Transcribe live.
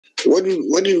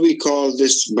what did we call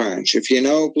this branch? If you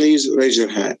know, please raise your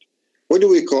hand. What do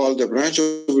we call the branch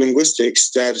of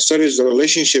linguistics that studies the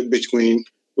relationship between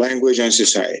language and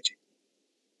society?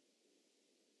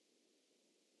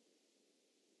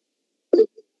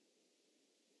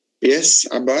 Yes,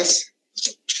 Abbas?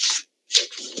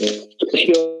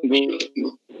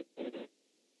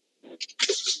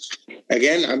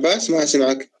 Again, Abbas, ما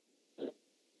أسمعك.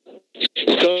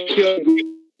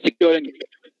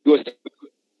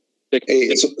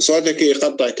 صوتك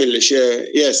يقطع كلش.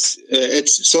 Yes,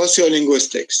 it's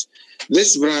sociolinguistics.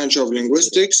 This branch of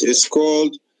linguistics is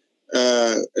called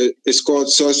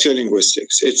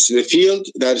sociolinguistics. It's the field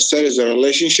that studies the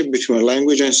relationship between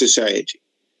language and society,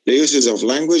 the uses of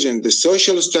language and the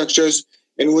social structures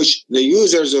in which the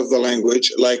users of the language,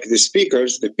 like the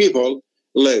speakers, the people,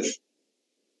 live.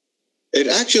 It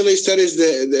actually studies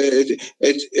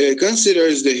it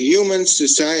considers the human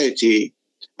society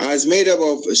as made up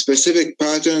of specific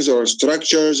patterns or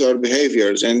structures or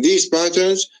behaviors. And these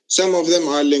patterns, some of them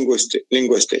are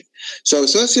linguistic. So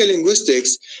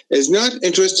sociolinguistics is not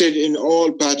interested in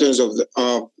all patterns of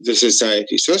the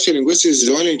society. Sociolinguistics is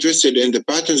only interested in the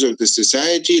patterns of the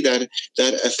society that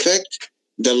affect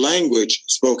the language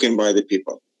spoken by the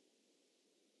people.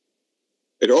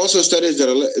 It also studies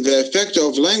the effect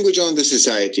of language on the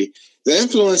society. The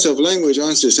influence of language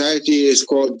on society is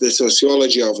called the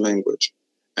sociology of language.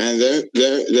 And the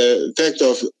effect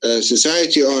of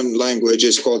society on language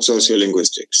is called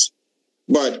sociolinguistics.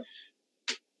 But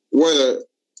whether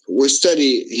we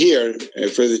study here,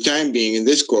 for the time being in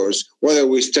this course, whether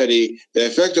we study the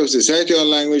effect of society on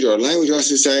language or language on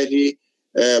society,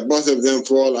 both of them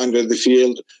fall under the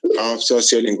field of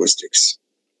sociolinguistics.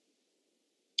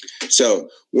 So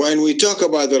when we talk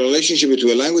about the relationship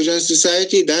between language and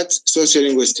society, that's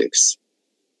sociolinguistics.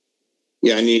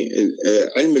 يعني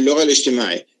علم اللغة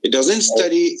الاجتماعي. It doesn't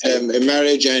study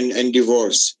marriage and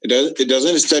divorce. It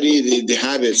doesn't study the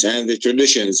habits and the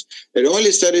traditions. It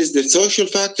only studies the social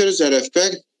factors that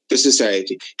affect the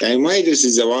society. يعني ما يدرس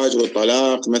الزواج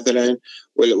والطلاق مثلا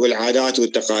والعادات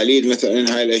والتقاليد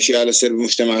مثلا هاي الأشياء اللي تصير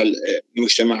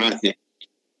بمجتمعاتنا.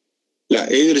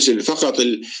 لا يدرس فقط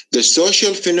the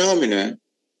social phenomena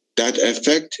that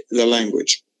affect the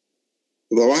language.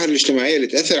 الظواهر الاجتماعية اللي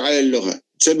تأثر على اللغة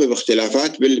تسبب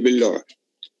اختلافات باللغة.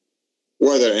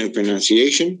 Whether in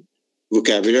pronunciation,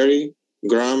 vocabulary,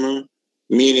 grammar,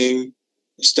 meaning,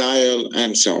 style,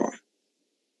 and so on.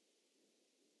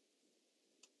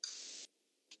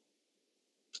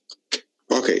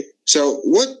 Okay, so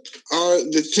what are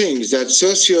the things that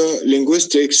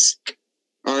sociolinguistics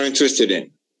are interested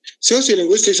in?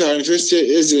 Sociolinguistics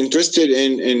is interested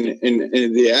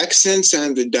in the accents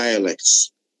and the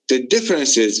dialects, the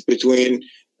differences between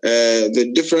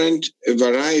the different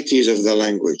varieties of the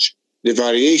language, the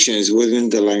variations within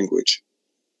the language,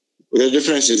 the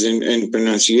differences in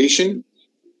pronunciation,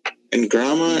 in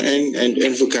grammar, and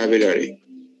in vocabulary,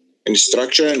 in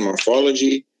structure and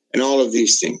morphology, and all of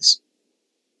these things.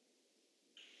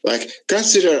 Like,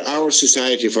 consider our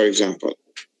society, for example.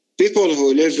 People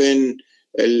who live in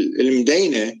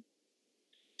Al-Mdayna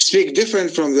speak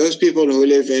different from those people who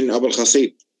live in Abu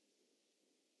al-Khasib.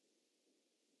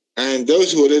 And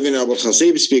those who live in Abu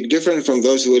al-Khasib speak different from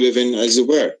those who live in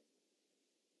Al-Zubair.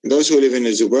 Those who live in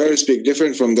Al-Zubair speak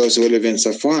different from those who live in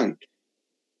Safwan.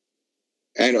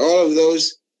 And all of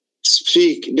those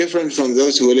speak different from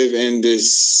those who live in the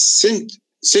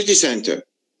city center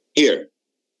here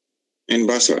in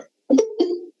Basra.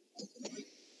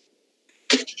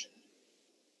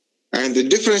 And the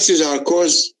differences are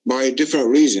caused by different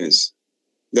reasons.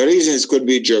 The reasons could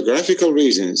be geographical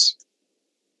reasons,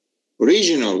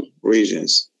 regional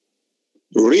reasons.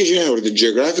 The region or the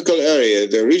geographical area,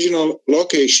 the regional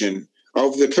location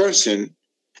of the person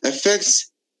affects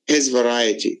his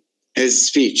variety, his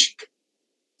speech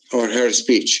or her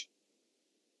speech.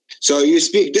 So you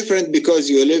speak different because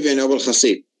you live in Abu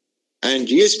al-Khasib, and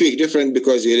you speak different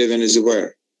because you live in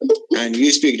Zubair, and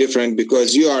you speak different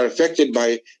because you are affected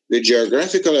by the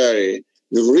geographical area,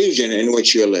 the region in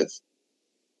which you live.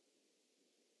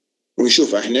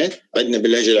 ونشوف احنا عندنا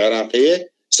باللهجة العراقية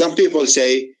some people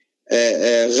say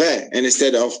غ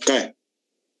instead of ق,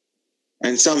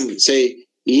 and some say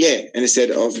ي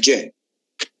instead of ج,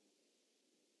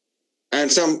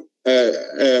 and some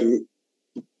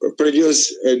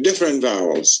produce different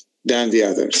vowels than the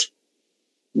others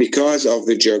because of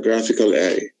the geographical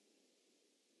area.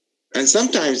 And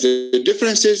sometimes the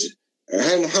differences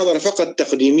هاي المحاضرة فقط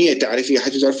تقديمية تعريفية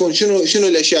حتى تعرفون شنو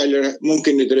الأشياء اللي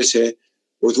ممكن ندرسها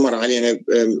وتمر علينا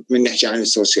من نحكي عن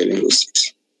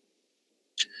sociolinguistics.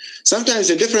 Sometimes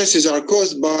the differences are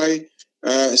caused by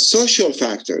social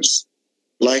factors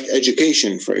like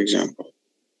education, for example.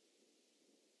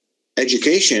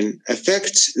 Education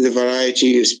affects the variety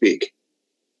you speak.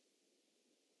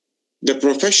 The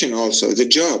profession also, the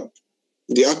job,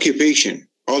 the occupation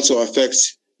also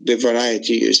affects the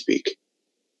variety you speak.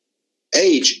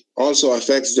 Age also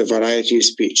affects the variety you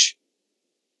speak.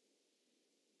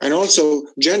 And also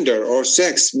gender or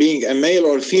sex, being a male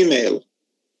or female,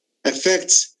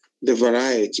 affects the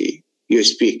variety you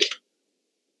speak.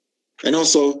 And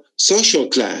also social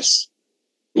class,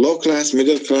 low class,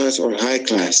 middle class, or high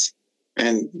class,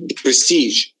 and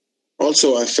prestige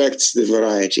also affects the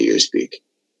variety you speak.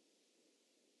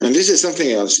 And this is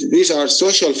something else. These are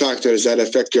social factors that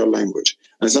affect your language.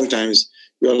 And sometimes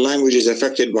your language is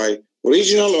affected by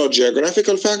regional or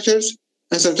geographical factors,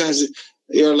 and sometimes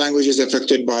your language is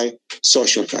affected by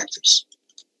social factors.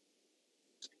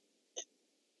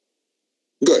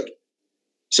 Good.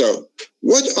 So,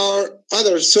 what are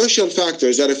other social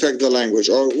factors that affect the language,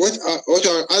 or what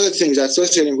are other things that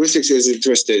sociolinguistics is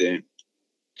interested in?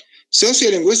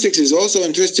 Sociolinguistics is also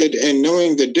interested in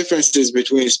knowing the differences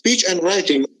between speech and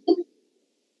writing.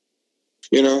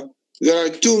 You know, there are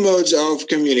two modes of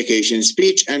communication,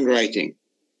 speech and writing.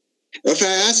 If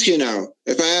I ask you now,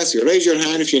 raise your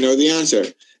hand if you know the answer.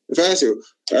 If I ask you,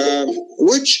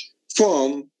 which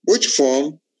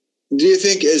form do you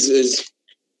think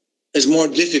is more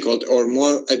difficult or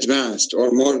more advanced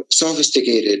or more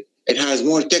sophisticated? It has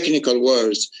more technical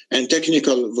words and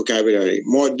technical vocabulary,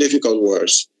 more difficult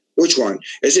words. Which one?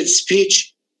 Is it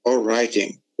speech or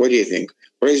writing? What do you think?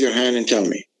 Raise your hand and tell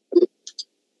me.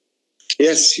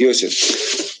 Yes, Yusuf.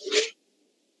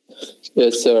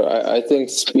 Yes, sir. I think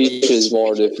speech is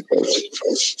more difficult.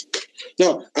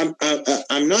 No,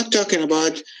 I'm not talking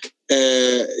about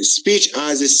speech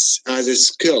as a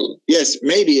skill. Yes,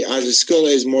 maybe as a skill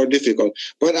is more difficult.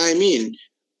 But I mean,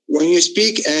 when you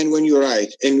speak and when you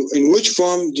write, in which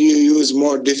form do you use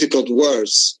more difficult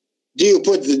words? Do you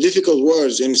put the difficult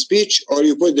words in speech or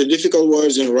you put the difficult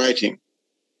words in writing?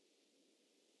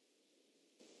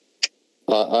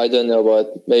 I don't know,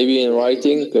 but maybe in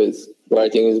writing, because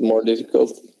writing is more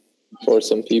difficult for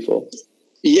some people.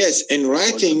 Yes, in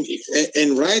writing,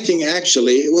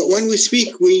 actually, when we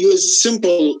speak, we use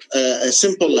a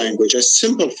simple language, a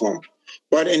simple form.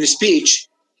 But in speech,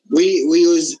 we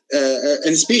use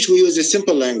a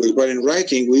simple language. But in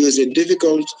writing, we use a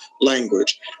difficult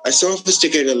language, a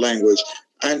sophisticated language.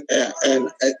 And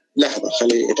لحظة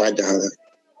خلي يتعدى هذا.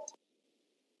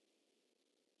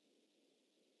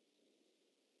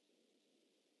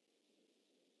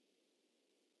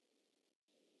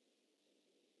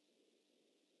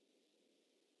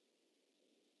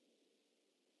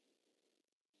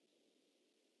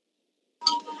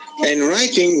 In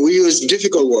writing, we use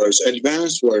difficult words,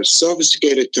 advanced words,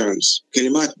 sophisticated terms.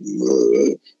 كلمات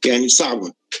يعني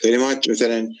صعبة، كلمات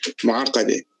مثلا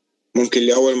معقدة ممكن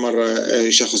لأول مرة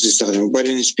شخص يستخدمها. But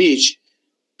in speech,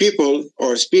 people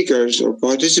or speakers or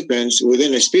participants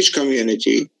within a speech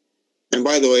community, and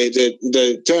by the way,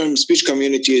 the term speech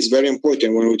community is very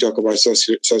important when we talk about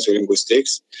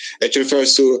sociolinguistics. It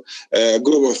refers to a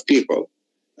group of people.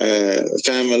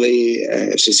 Family,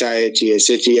 society, a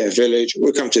city, a village.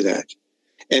 We'll come to that.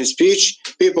 In speech,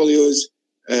 people use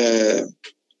a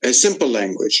simple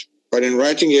language, but in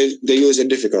writing, they use a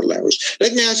difficult language.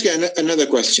 Let me ask you another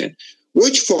question.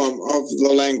 Which form of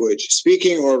the language,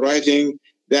 speaking or writing,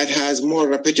 that has more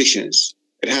repetitions?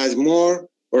 It has more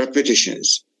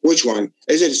repetitions. Which one?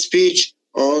 Is it speech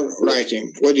or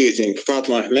writing? What do you think?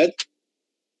 Fatma Ahmed?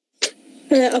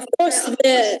 Of course,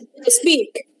 the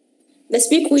speak. The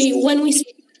speak, when we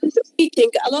speaking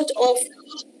a lot of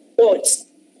words.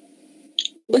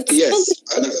 But yes,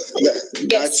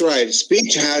 that's right.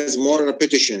 Speech has more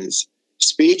repetitions.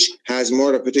 Speech has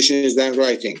more repetitions than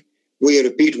writing. We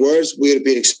repeat words, we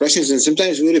repeat expressions, and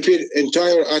sometimes we repeat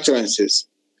entire utterances.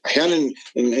 أحيانا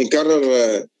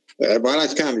نكرر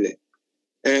عبارات كاملة.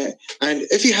 And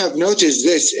if you have noticed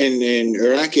this in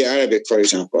Iraqi Arabic, for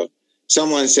example,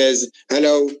 someone says,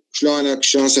 hello, شلونك,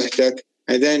 شلون صحتك?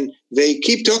 And then they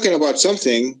keep talking about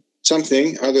something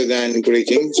other than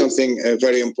greeting, something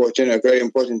very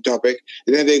important topic.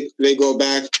 And then they go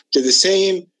back to the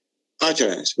same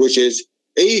utterance, which is,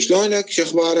 اي شلونك, شو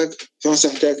اخبارك, شلون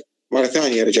صحتك? مرة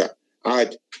ثانية يرجع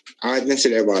عاد نفس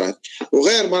العبارات.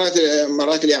 وغير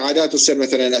مرات الإعادات تصير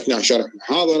مثلا أثناء شرح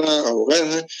محاضرة أو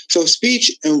غيرها. So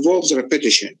speech involves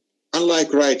repetition,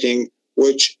 unlike writing,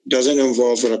 which doesn't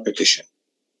involve repetition.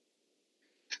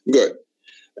 Good.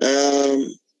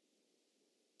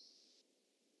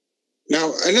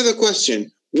 Now, another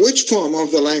question. Which form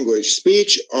of the language,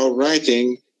 speech or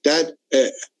writing, that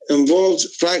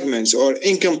involves fragments or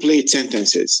incomplete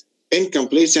sentences?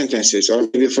 incomplete sentences or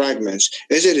maybe fragments?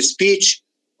 Is it speech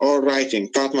or writing?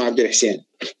 Fatma Abdel Hussein.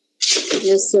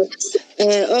 Yes, sir.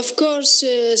 Of course,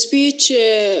 speech,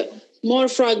 more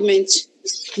fragments.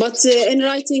 But in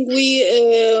writing, we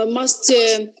must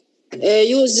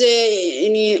use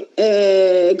any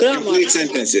grammar. Complete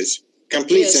sentences.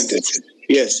 Complete sentences.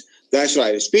 Yes, that's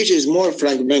right. Speech is more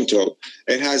fragmental.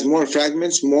 It has more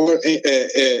fragments, more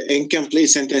incomplete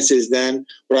sentences than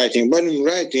writing. But in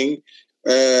writing,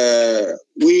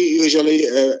 we usually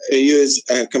use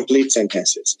complete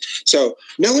sentences. So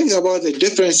knowing about the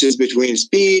differences between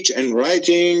speech and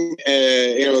writing,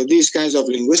 these kinds of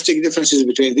linguistic differences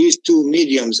between these two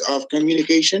mediums of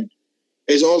communication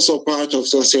is also part of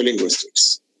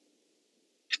sociolinguistics.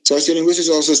 Sociolinguistics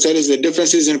also studies the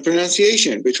differences in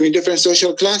pronunciation between different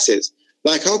social classes,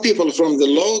 like how people from the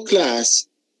low class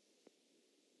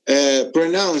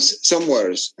pronounce some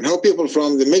words, and how people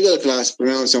from the middle class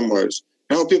pronounce some words,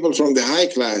 and how people from the high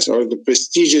class or the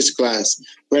prestigious class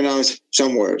pronounce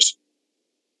some words.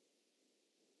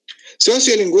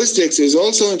 Sociolinguistics is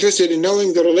also interested in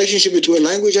knowing the relationship between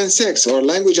language and sex, or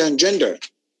language and gender.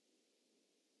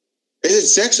 Is it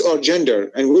sex or gender?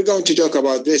 And we're going to talk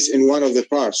about this in one of the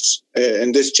parts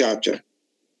in this chapter.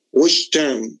 Which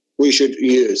term we should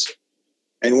use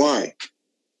and why?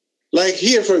 Like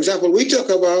here, for example, we talk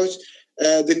about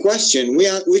the question.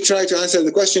 We try to answer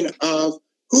the question of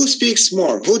who speaks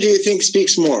more? Who do you think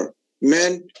speaks more?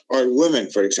 Men or women,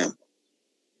 for example?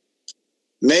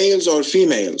 Males or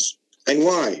females? And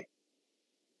why?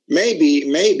 Maybe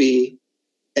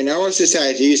in our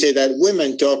society, you say that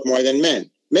women talk more than men.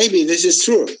 Maybe this is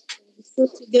true.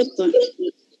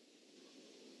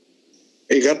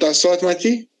 يقطع الصوت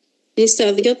مالتي؟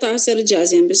 يستاذ قطع هسه رجع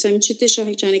زين بس هم شتي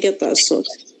شو كان يقطع الصوت.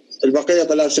 البقية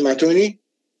طلاب سمعتوني؟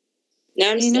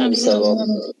 نعم نعم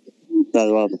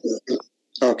واضح.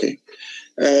 Okay.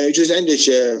 يجوز عندك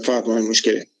فاطمة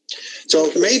المشكلة.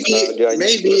 So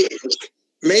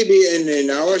maybe in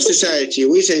our society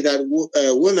we say that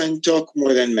women talk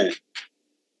more than men.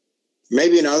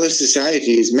 Maybe in other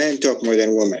societies, men talk more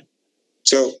than women.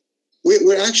 So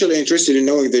we're actually interested in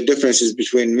knowing the differences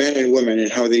between men and women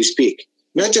and how they speak.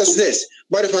 Not just this,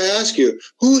 but if I ask you,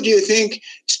 who do you think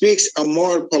speaks a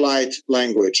more polite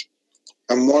language?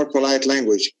 A more polite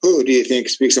language. Who do you think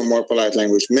speaks a more polite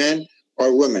language, men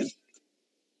or women?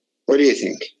 What do you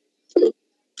think?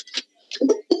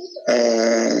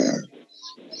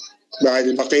 بعد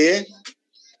البقية?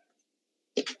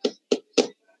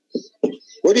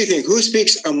 What do you think? Who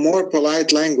speaks a more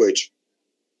polite language?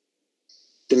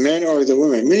 The men or the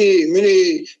women? من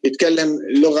يتكلم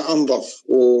لغة أنظف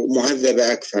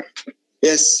ومهذبة أكثر?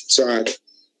 Yes, سعاد.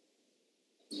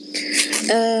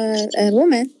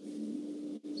 Women.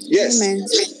 Yes. Women.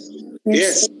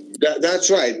 Yes,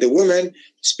 that's right. The women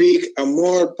speak a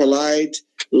more polite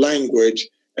language.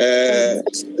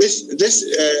 This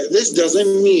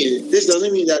doesn't mean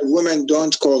that women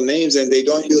don't call names and they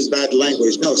don't use bad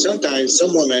language. No, sometimes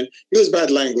some women use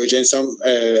bad language in some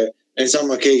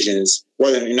occasions,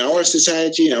 whether in our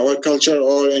society, in our culture,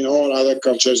 or in all other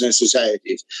cultures and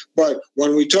societies. But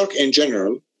when we talk in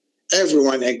general,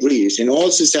 everyone agrees in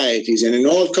all societies and in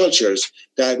all cultures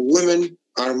that women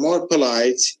are more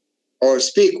polite or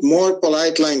speak more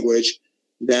polite language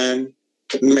than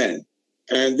men.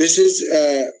 And this is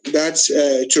that's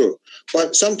true.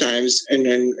 But sometimes, and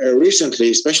recently,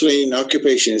 especially in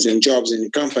occupations and jobs in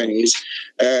companies,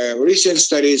 recent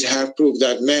studies have proved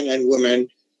that men and women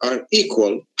are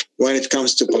equal when it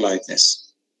comes to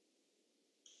politeness.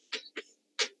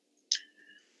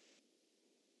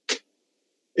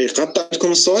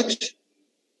 قطعتكم الصوت؟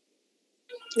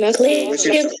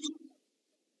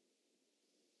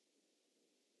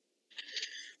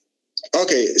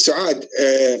 Okay, Suad,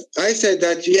 I said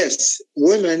that yes,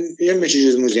 women,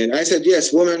 I said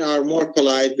yes, women are more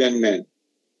polite than men.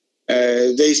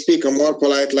 They speak a more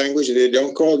polite language, they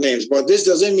don't call names, but this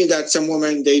doesn't mean that some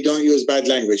women, they don't use bad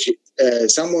language.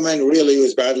 Some women really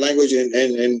use bad language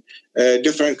in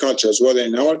different cultures, whether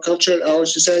in our culture, our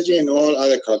society, and all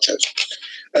other cultures.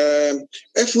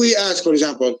 If we ask, for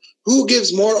example, who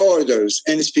gives more orders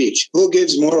in speech? Who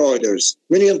gives more orders?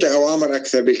 من ينطي أوامر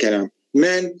أكثر بالكلام?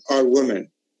 Men or women?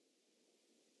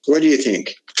 What do you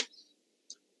think?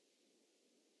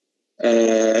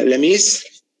 Lamis?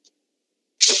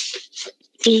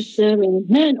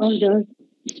 Men order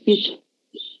speech.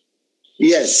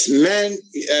 Yes, men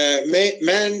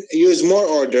use more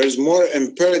orders, more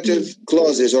imperative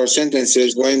clauses or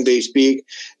sentences when they speak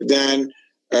than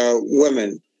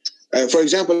women. For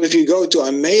example, if you go to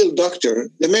a male doctor,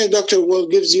 the male doctor will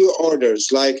gives you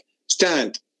orders like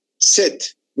stand,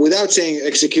 sit, without saying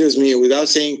excuse me, without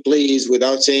saying please,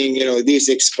 without saying, these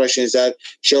expressions that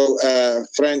show a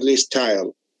friendly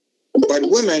style. But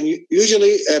women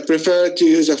usually prefer to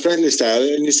use a friendly style.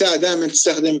 النساء دائما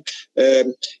تستخدم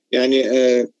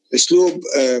يعني اسلوب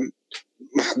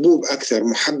محبوب اكثر،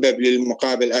 محبب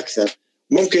للمقابل اكثر.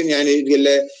 ممكن يعني تقول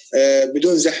له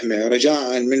بدون زحمه،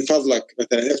 رجاء من فضلك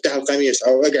مثلا افتح القميص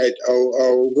او اقعد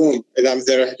او قوم اذا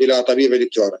مثلا رحت الى طبيبه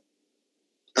دكتوره.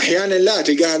 احيانا لا،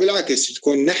 تلقاها بالعكس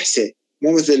تكون نحسه،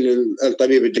 مو مثل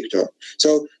الطبيب الدكتور.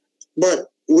 So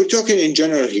but we're talking in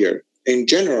general here. In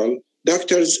general,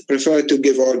 doctors prefer to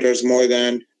give orders more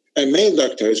than male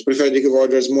doctors prefer to give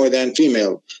orders more than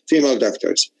female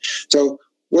doctors. So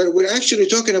what we're actually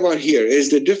talking about here is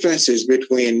the differences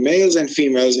between males and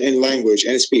females in language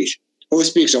and speech. Who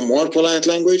speaks a more polite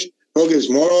language? Who gives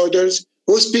more orders?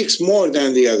 Who speaks more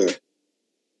than the other?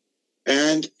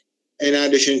 And in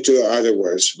addition to other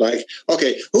words, like,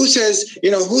 okay, who says,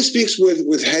 who speaks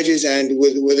with hedges and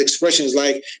with expressions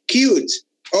like cute,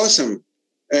 awesome,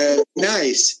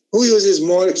 nice? Who uses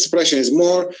more expressions,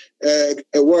 more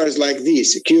words like these,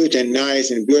 cute and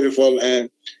nice and beautiful? And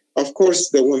of course,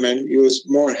 the women use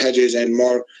more hedges and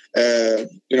more,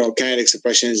 kind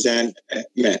expressions than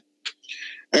men.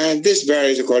 And this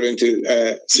varies according to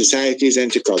societies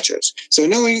and to cultures. So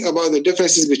knowing about the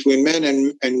differences between men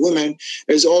and women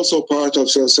is also part of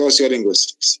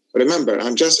sociolinguistics. Remember,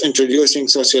 I'm just introducing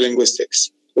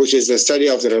sociolinguistics, which is the study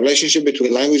of the relationship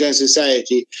between language and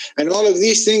society. And all of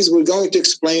these things we're going to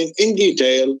explain in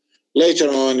detail later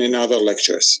on in other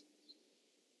lectures.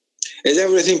 Is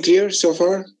everything clear so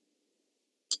far?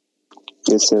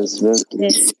 Yes, yes.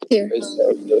 Yes, clear.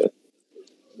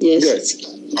 Yes.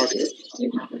 Good. Okay.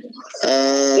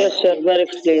 Yes, sir, very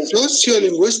clear.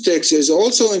 Sociolinguistics is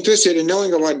also interested in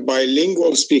knowing about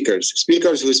bilingual speakers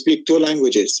who speak two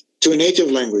languages, two native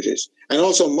languages, and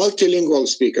also multilingual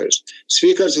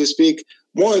speakers who speak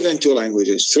more than two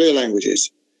languages, three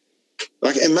languages.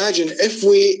 Like imagine if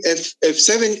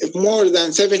more than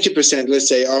 70%, let's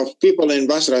say, of people in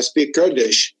Basra speak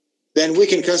Kurdish, then we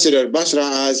can consider Basra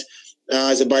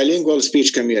as a bilingual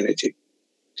speech community.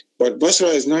 But Basra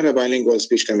is not a bilingual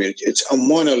speech community. It's a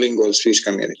monolingual speech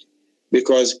community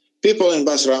because people in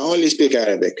Basra only speak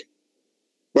Arabic.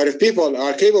 But if people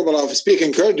are capable of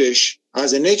speaking Kurdish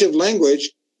as a native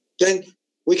language, then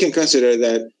we can consider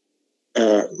that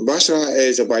Basra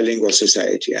is a bilingual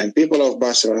society, and people of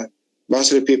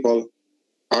Basra people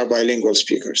are bilingual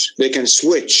speakers. They can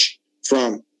switch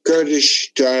from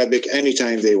Kurdish to Arabic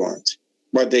anytime they want,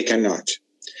 but they cannot.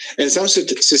 In some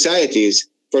societies,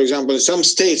 for example, in some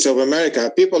states of America,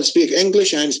 people speak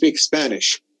English and speak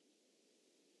Spanish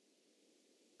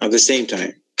at the same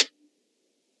time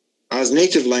as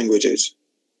native languages,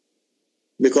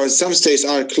 because some states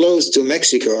are close to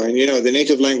Mexico, and the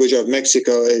native language of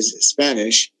Mexico is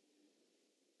Spanish.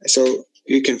 So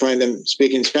you can find them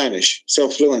speaking Spanish so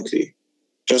fluently,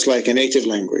 just like a native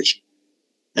language.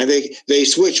 And they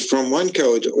switch from one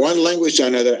language to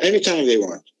another anytime they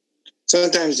want.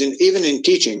 Sometimes even in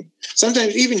teaching.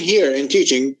 Sometimes even here in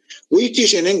teaching, we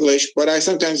teach in English, but I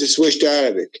sometimes switch to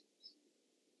Arabic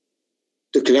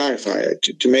to clarify it,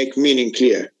 to make meaning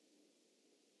clear.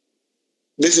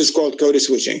 This is called code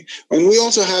switching. And we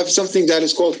also have something that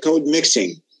is called code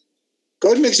mixing.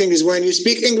 Code mixing is when you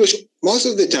speak English most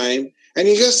of the time and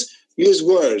you just use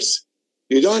words.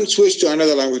 You don't switch to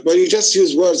another language, but you just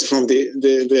use words from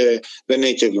the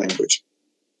native language.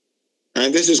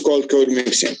 And this is called code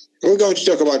mixing. We're going to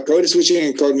talk about code switching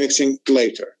and code mixing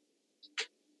later.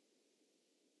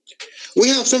 We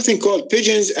have something called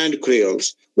pidgins and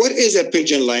creoles. What is a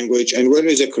pidgin language and what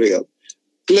is a creole?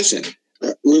 Listen,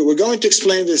 we're going to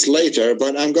explain this later,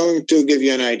 but I'm going to give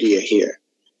you an idea here.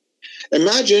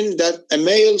 Imagine that a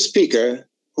male speaker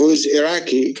who is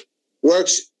Iraqi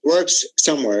works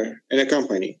somewhere in a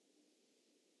company.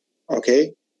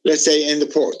 Okay? Let's say in the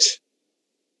port.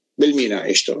 بالميناء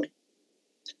يشتغل.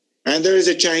 And there is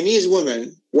a Chinese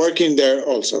woman working there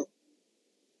also.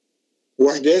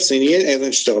 واحدة صينية أيضا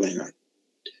تشتغل هنا.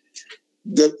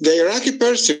 The Iraqi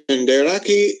person, the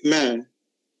Iraqi man,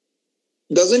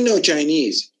 doesn't know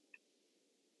Chinese.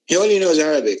 He only knows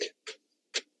Arabic.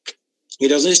 He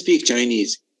doesn't speak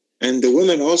Chinese. And the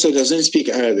woman also doesn't speak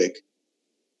Arabic.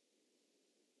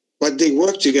 But they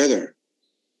work together.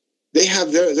 They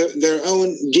have their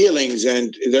own dealings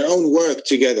and their own work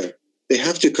together. They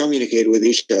have to communicate with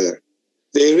each other.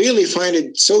 They really find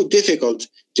it so difficult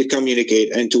to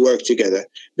communicate and to work together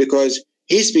because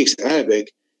he speaks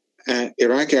Arabic,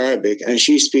 Iraqi Arabic, and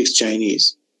she speaks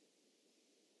Chinese.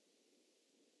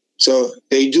 So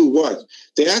they do what?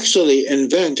 They actually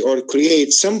invent or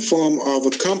create some form of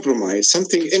a compromise,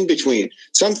 something in between,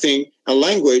 a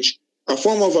language, a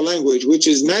form of a language which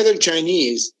is neither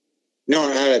Chinese nor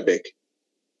Arabic,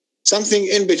 something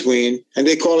in between, and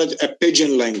they call it a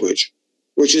pidgin language,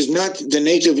 which is not the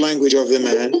native language of the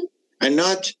man and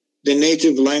not the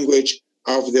native language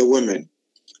of the woman.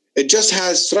 It just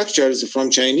has structures from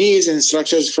Chinese and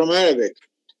structures from Arabic,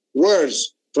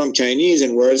 words from Chinese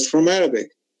and words from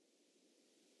Arabic.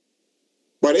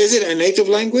 But is it a native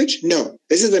language? No.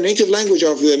 Is it the native language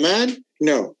of the man?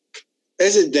 No.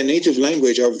 Is it the native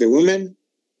language of the woman?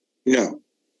 No.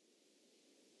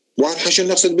 واضحة شو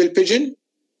نقصد بالبيجن؟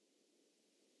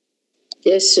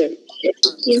 Yes, sir.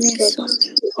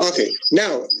 Okay.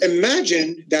 Now,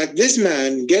 imagine that this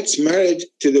man gets married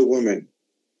to the woman.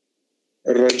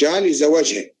 الرجال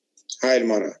يزوجها هاي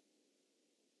المرأة.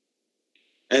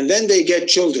 And then they get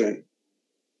children.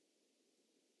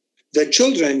 The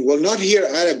children will not hear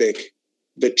Arabic.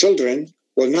 The children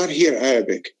will not hear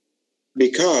Arabic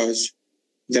because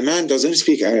the man doesn't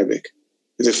speak Arabic,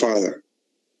 the father.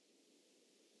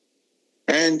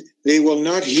 And they will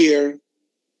not hear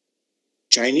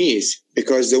Chinese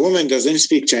because the woman doesn't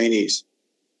speak Chinese.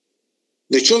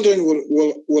 The children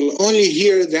will only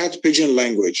hear that pidgin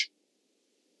language.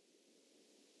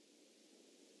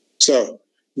 So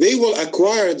they will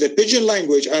acquire the pidgin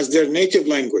language as their native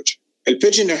language.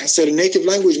 البيجن رح يصير النيتيف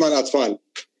لانجويج مال الاطفال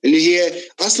اللي هي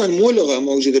اصلا مو لغه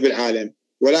موجوده بالعالم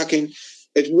ولكن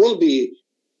it will be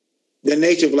the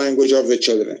native language of the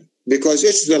children because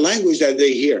it's the language that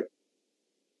they hear.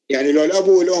 يعني لو الاب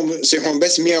والام يصيحون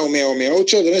بس مياو مياو مياو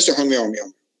children يصيحون مياو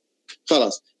مياو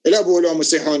خلاص الاب والام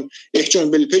يصيحون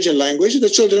يحجون بالبيجن language, the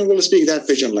children will speak that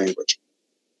pidgin language.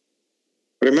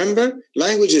 Remember,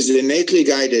 language is innately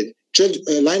guided.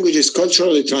 Language is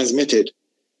culturally transmitted.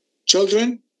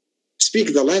 Children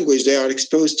speak the language they are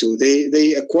exposed to.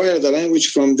 They acquire the language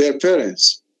from their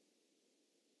parents.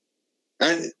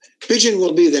 And pidgin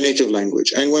will be the native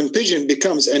language. And when pidgin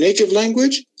becomes a native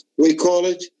language, we call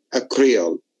it a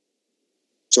Creole.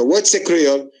 So what's a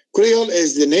Creole? Creole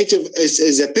is the native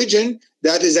is a pidgin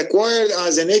that is acquired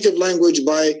as a native language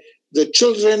by the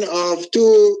children of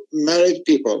two married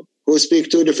people who speak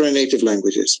two different native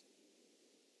languages.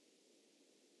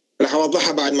 رح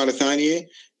أوضحها بعد مرة ثانية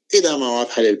إذا ما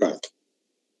واضحة للبعض.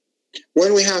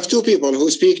 When we have two people who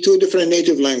speak two different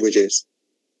native languages,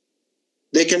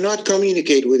 they cannot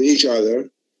communicate with each other,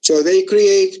 so they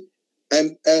create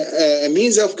a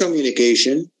means of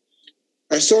communication,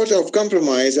 a sort of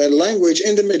compromise, a language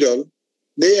in the middle.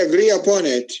 They agree upon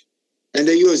it and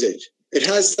they use it. It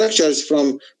has structures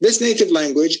from this native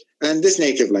language and this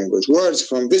native language, words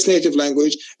from this native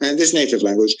language and this native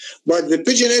language. But the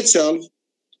pidgin itself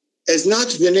is not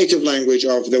the native language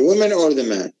of the woman or the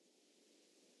man.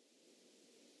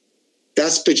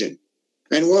 That's pidgin.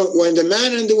 And when the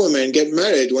man and the woman get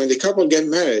married, when the couple get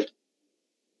married,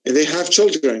 and they have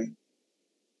children,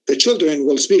 the children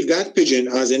will speak that pidgin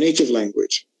as a native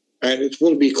language, and it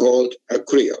will be called a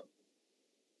Creole.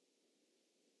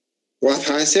 What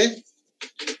I say?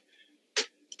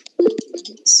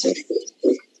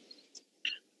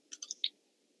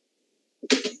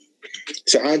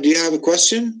 Saad, do you have a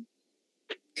question?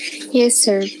 Yes,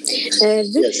 sir.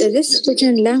 This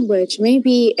pidgin language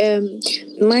maybe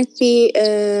might be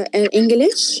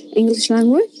English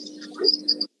language.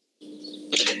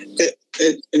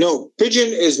 No, pidgin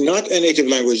is not a native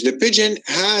language. The pidgin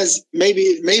has maybe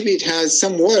it has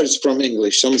some words from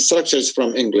English, some structures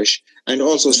from English, and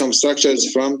also some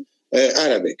structures from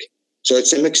Arabic. So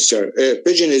it's a mixture.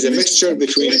 Pidgin is a mixture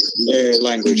between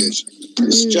languages.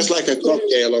 It's just like a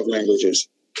cocktail of languages.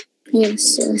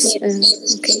 Yes. Okay,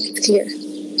 it's clear.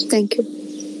 Thank you.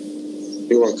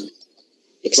 You're welcome.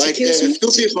 Like if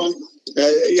two people,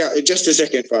 just a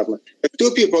second, Fatma. If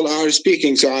two people are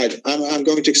speaking, Saad, I'm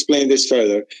going to explain this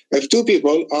further. If two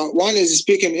people, one is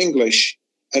speaking English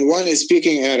and one is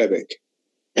speaking Arabic,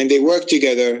 and they work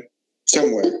together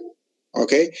somewhere,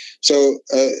 okay? So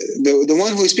the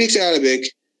one who speaks Arabic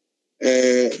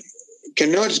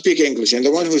cannot speak English, and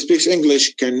the one who speaks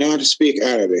English cannot speak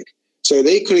Arabic. So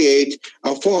they create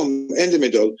a form in the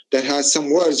middle that has some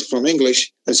words from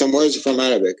English and some words from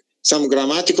Arabic, some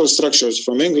grammatical structures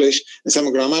from English and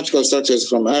some grammatical structures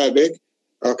from Arabic,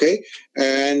 okay?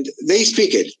 And they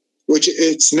speak it, which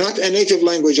it's not a native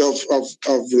language of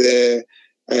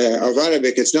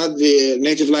Arabic. It's not the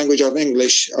native language of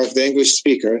English, of the English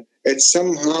speaker. It's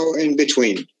somehow in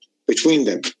between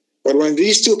them. But when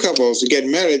these two couples get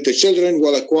married, the children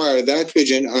will acquire that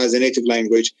pidgin as a native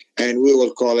language, and we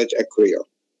will call it a Creole.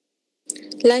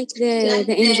 Like the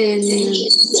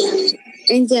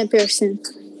Indian person.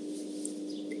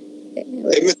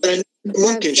 مثلا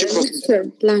ممكن شخص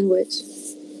language.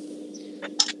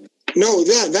 No,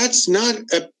 that's not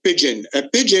a pigeon. A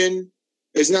pigeon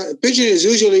is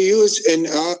usually used in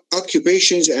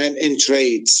occupations and in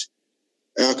trades.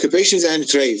 Occupations and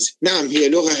trades. نعم هي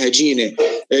لغة هجينة.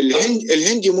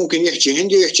 الهندي ممكن يحكي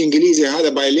هندي ويحكي إنجليزي، هذا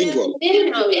بايلينجوال.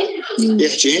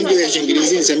 يحكي هندي ويحكي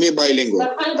إنجليزي نسميه بايلينجوال.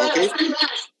 أوكي.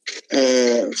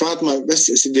 فاطمة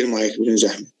بس سدي المايك بدون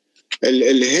زحمة.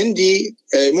 الهندي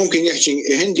ممكن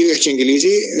يحكي هندي ويحكي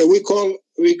إنجليزي.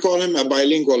 We call him a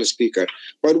bilingual speaker.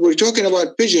 But we're talking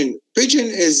about pidgin. Pidgin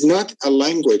is not a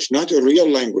language, not a real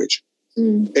language.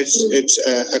 It's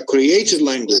a created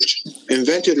language,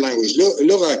 invented language.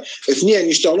 لغة اثنين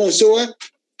يشتغلون سوا،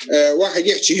 واحد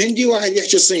يحكي هندي واحد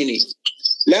يحكي صيني.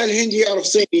 لا الهندي يعرف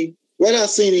صيني ولا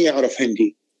الصيني يعرف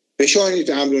هندي. فشلون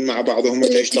يتعاملون مع بعضهم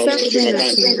ولا يشتغلون في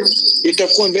مكان؟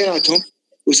 يتفقون بيناتهم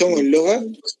ويسوون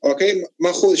اللغة. اوكي،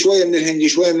 ماخذ شويه من الهندي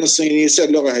شويه من الصيني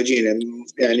يصير لغه هجينه.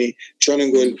 يعني شلون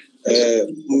نقول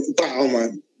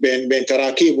مطعمه بين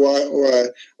تراكيب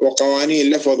وقوانين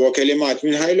لفظ وكلمات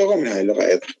من هاي اللغه ومن هاي اللغه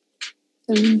ايضا.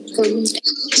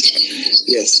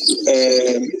 Yes.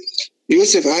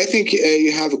 Yusuf, I think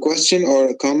you have a question or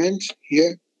a comment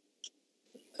here.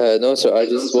 No, sir. I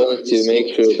just wanted to make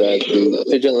sure that the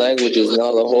pidgin language is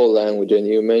not a whole language, and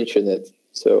you mentioned it.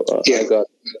 So I got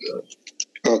it.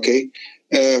 Okay.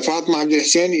 Fatma Abdul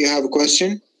Hussein, you have a question?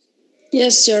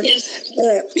 Yes, sir.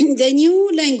 The new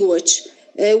language,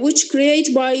 which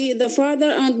created by the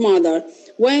father and mother,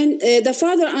 when the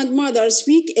father and mother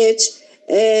speak it,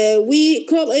 we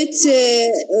call it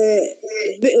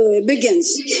begins.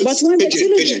 But when the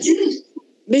children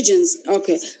pigeons,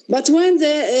 okay. But when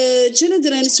the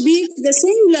children speak the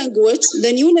same language,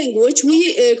 the new language, we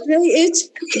create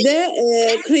the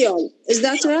Creole. Is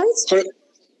that right?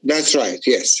 That's right.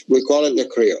 Yes, we call it the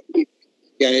Creole.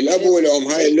 يعني الأب والأم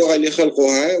هاي اللغة اللي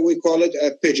خلقوها we call it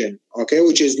a pidgin, okay,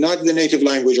 which is not the native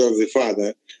language of the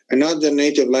father and not the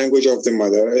native language of the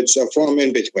mother. It's a form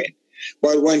in between.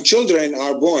 But when children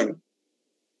are born,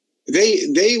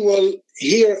 they will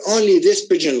hear only this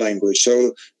pidgin language.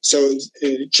 So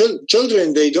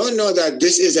children, they don't know that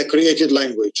this is a created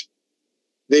language.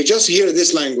 They just hear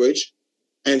this language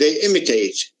and they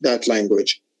imitate that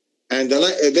language. And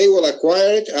they will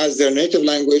acquire it as their native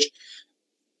language,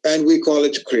 and we call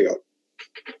it Creole.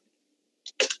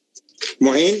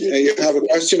 Mu'in, you have a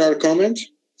question or a comment?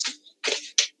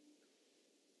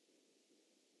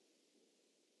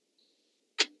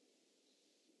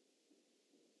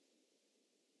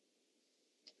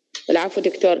 العفو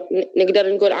دكتور،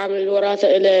 نقدر نقول عامل الوراثة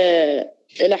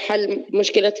إلى حل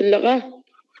مشكلة اللغة؟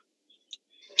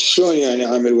 شلون يعني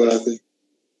عامل وراثة؟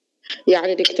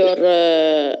 يعني دكتور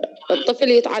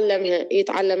الطفل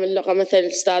يتعلم اللغة، مثلا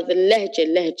أستاذ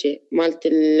اللهجة مالت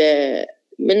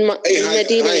من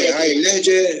المدينة. هاي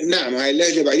اللهجة، نعم هاي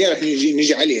اللهجة بعدين راح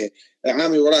نجي عليها.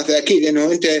 عامل وراثة أكيد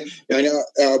إنه أنت يعني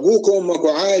أبوك وأمك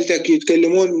وعائلتك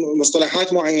يتكلمون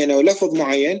مصطلحات معينة ولفظ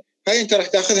معين، هاي أنت راح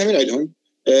تأخذها من عندهم،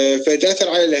 فتأثر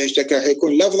على لهجتك، راح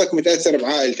يكون لفظك متأثر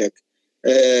بعائلتك.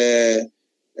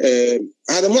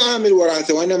 هذا مو عامل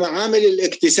وراثة وإنما عامل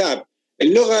الاكتساب.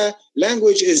 اللغة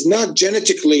language is not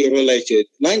genetically related.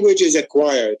 Language is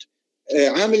acquired.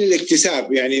 عامل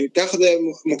الاكتساب يعني تأخذه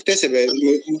مكتسبة،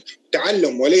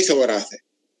 تعلم وليس وراثة.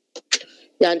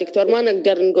 يعني دكتور ما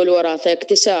نقدر نقول وراثة،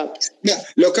 اكتساب. لا،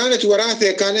 لو كانت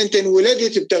وراثة كان أنت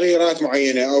انولدت بتغييرات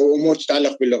معينة أو أمور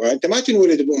تتعلق باللغة. أنت ما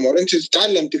تنولد بأمور، أنت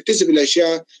تتعلم تكتسب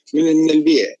الأشياء من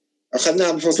البيئة.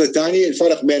 أخذناها بالفصل الثاني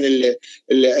الفرق بين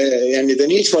يعني the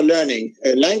need for learning.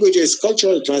 Language is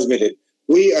culturally transmitted.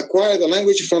 We acquire the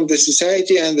language from the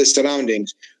society and the surroundings.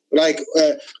 Like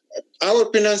our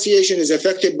pronunciation is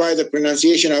affected by the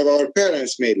pronunciation of our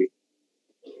parents maybe.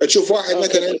 تشوف واحد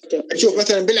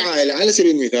مثلا بالعائلة، على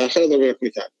سبيل المثال خليني أضرب لك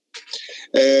مثال.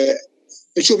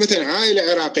 تشوف مثلا عائلة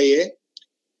عراقية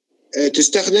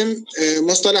تستخدم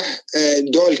مصطلح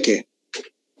دولكة.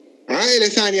 عائلة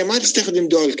ثانية ما تستخدم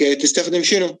دولكة، تستخدم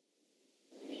شنو؟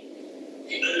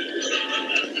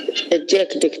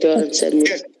 الجيك دكتور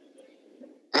نسميه.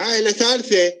 عائلة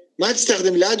ثالثة ما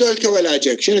تستخدم لا دولكة ولا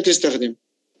جيك، شنو تستخدم؟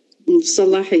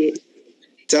 صلاحية.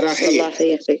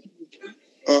 صلاحية.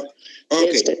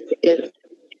 اوكي.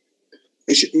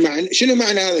 شنو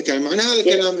معنى هذا الكلام؟ معنى هذا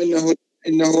الكلام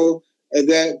انه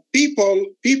the people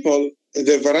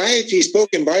the variety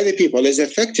spoken by the people is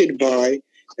affected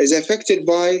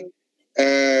by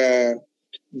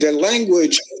the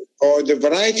language or the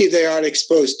variety they are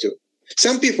exposed to.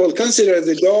 Some people consider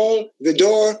the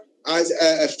door as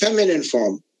a feminine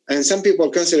form, and some people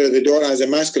consider the door as a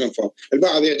masculine form.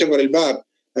 البعض يعتبر الباب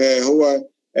هو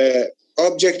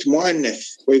object مؤنث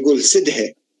ويقول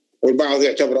سدها. والبعض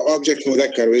يعتبره object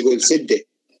مذكر ويقول سدة.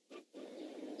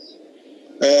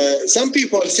 Some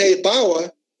people say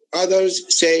طاوة, others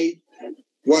say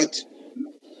what?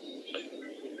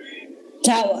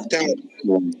 Tower.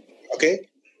 Okay.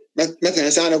 مثلا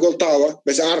هسه أنا أقول طاوة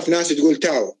بس أعرف ناس تقول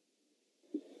تاوة،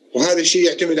 وهذا الشيء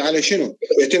يعتمد على شنو؟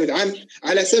 يعتمد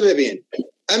على سببين.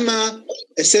 أما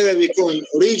السبب يكون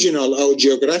regional أو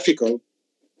geographical،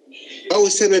 أو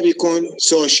السبب يكون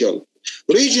social.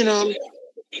 regional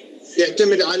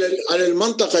يعتمد على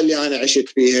المنطقة اللي أنا عشت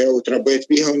فيها وتربيت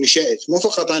بيها ونشأت، مو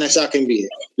فقط أنا ساكن بيها،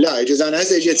 لا يجوز أنا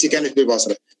هسه جيت سكنت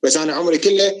بالبصرة بس أنا عمري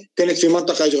كله كنت في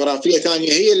منطقة جغرافية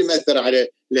ثانية هي اللي مأثرة على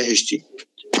لهجتي.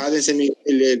 هذا نسميه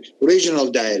regional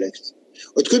dialect.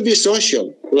 It could be social,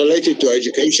 related to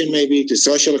education maybe, to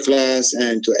social class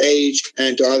and to age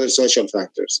and to other social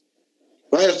factors.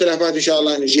 وهي الاختلافات إن شاء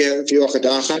الله نجيها في وقت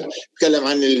آخر نتكلم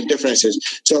عن ال differences.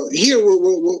 So here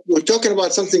we're talking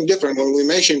about something different. When we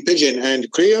mention Pidgin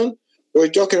and Creole,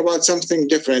 we're talking about something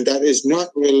different that is not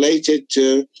related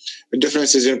to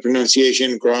differences in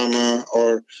pronunciation, grammar,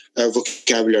 or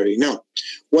vocabulary. No.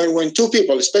 When two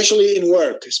people, especially in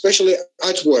work, especially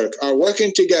at work, are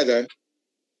working together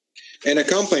in a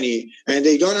company and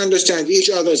they don't understand each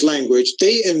other's language,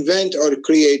 they invent or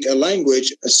create a language,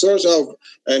 a source of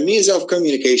a means of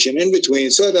communication in between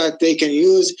so that they can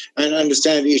use and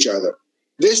understand each other.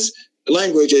 This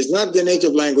language is not the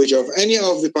native language of any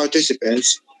of the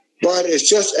participants, but it's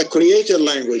just a created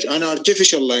language, an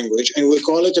artificial language, and we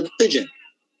call it a pidgin.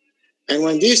 And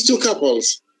when this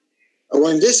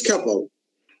couple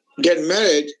get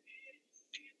married,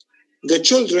 the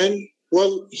children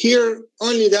will hear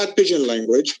only that pidgin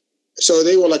language, so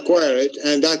they will acquire it,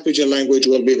 and that pidgin language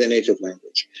will be the native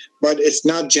language. But it's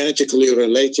not genetically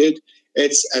related,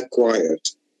 it's acquired.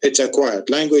 It's acquired.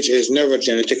 Language is never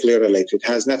genetically related, it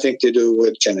has nothing to do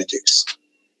with genetics.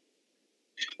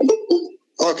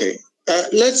 Okay,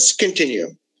 let's continue.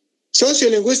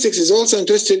 Sociolinguistics is also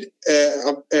interested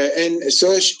in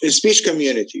speech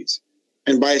communities.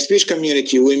 And by speech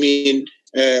community, we mean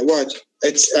what?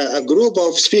 It's a group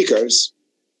of speakers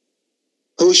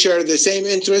who share the same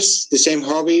interests, the same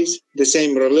hobbies, the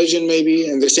same religion maybe,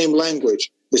 and the same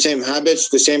language, the same habits,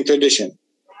 the same tradition.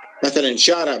 مثلا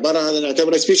شارع برا هذا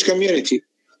نعتبره speech community،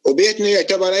 وبيتنا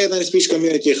يعتبر أيضا speech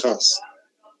community خاص.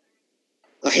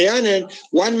 أحيانا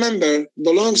one member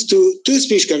belongs to two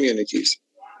speech communities.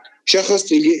 شخص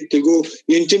تلقوه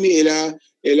ينتمي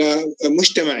إلى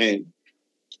مجتمعين.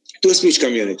 Two speech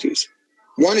communities.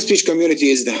 One speech community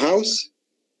is the house,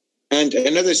 and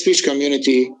another speech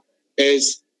community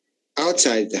is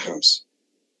outside the house.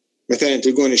 مثلا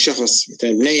تلقون الشخص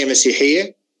مثلا بنية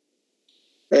مسيحية،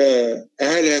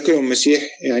 أهلها كلهم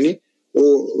مسيح يعني،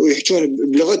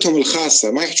 ويحكون بلغتهم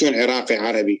الخاصة، ما يحكون عراقي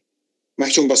عربي، ما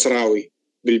يحكون بصراوي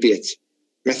بالبيت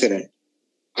مثلا،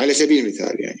 على سبيل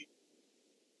المثال يعني.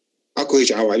 اكو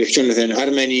هيك عوائل يحكون مثلا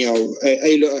أرمني أو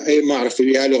أي ما أعرف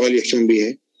بها لغة اللي يحكون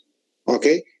بها.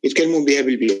 Okay, يتكلمون بها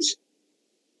بالبيت.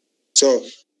 So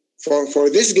for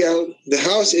this girl, the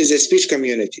house is a speech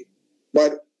community.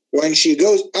 But when she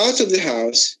goes out of the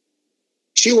house,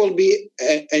 she will be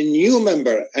a new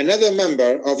member, another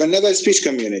member of another speech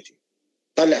community.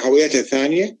 طلع هويتها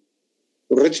الثانية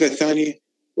والرتبة الثانية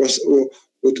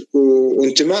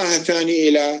وانتمائها الثاني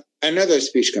إلى another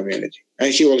speech community.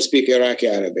 And she will speak Iraqi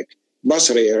Arabic,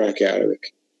 Basri Iraqi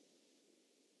Arabic.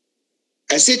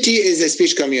 A city is a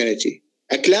speech community.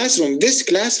 A classroom, this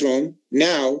classroom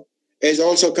now is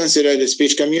also considered a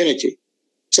speech community.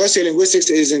 Sociolinguistics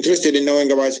is interested in knowing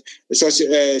about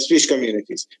speech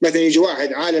communities. مثلا يجي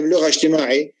واحد عالم لغة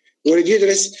اجتماعي ويريد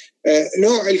يدرس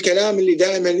نوع الكلام اللي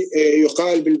دائما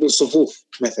يقال بالصفوف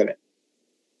مثلا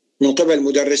من قبل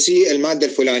مدرسي المادة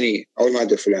الفلانية أو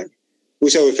المادة الفلانية،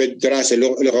 ويسوي في الدراسة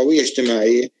لغوية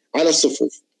اجتماعية على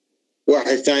الصفوف.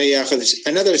 واحد ثاني ياخذ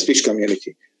another speech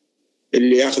community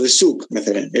اللي ياخذ السوق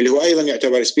مثلا اللي هو أيضا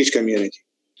يعتبر speech community.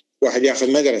 واحد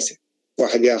ياخذ مدرسة،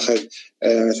 واحد ياخذ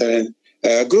مثلا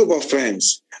a group of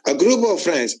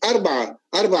friends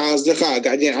أربعة أصدقاء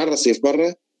قاعدين على الرصيف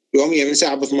برا يوميا من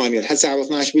ساعة 8 لحد ساعة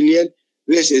 12 بالليل.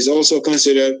 This is also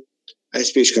considered a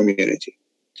speech community.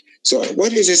 So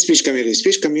what is a speech community?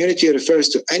 Speech community refers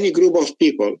to any group of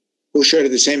people who share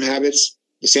the same habits,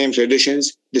 the same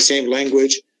traditions, the same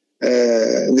language,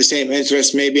 the same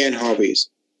interests maybe and hobbies.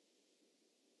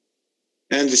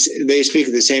 And they speak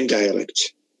the same dialect.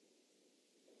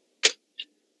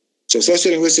 So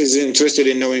sociolinguistics is interested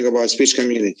in knowing about speech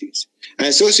communities. And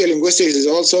sociolinguistics is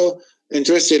also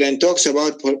interested and talks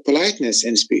about politeness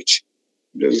in speech.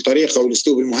 الطريقة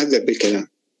والأسلوب المهذب بالكلام.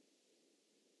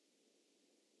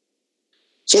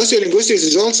 Sociolinguistics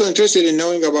is also interested in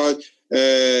knowing about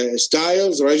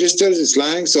styles, registers,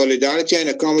 slang, solidarity and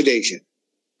accommodation,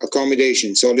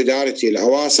 solidarity،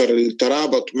 الأواصر،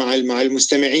 الترابط مع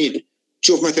المستمعين.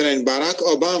 شوف مثلا باراك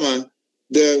أوباما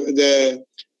the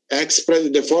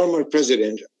former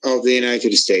president of the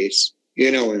United States,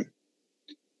 you know him.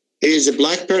 He is a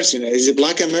black person, he's a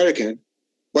black American,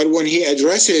 but when he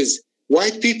addresses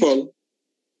white people,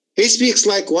 he speaks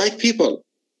like white people.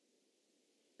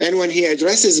 And when he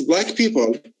addresses black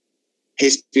people, he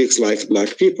speaks like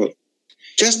black people.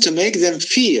 Just to make them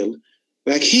feel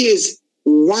like he is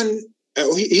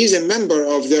he's a member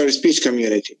of their speech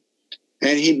community,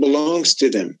 and he belongs to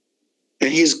them, and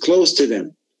he's close to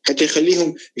them. حتى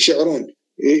يخليهم يشعرون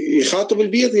يخاطب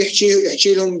البيض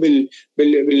يحكي لهم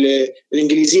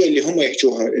بالإنجليزية اللي هم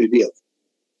يحكوها البيض،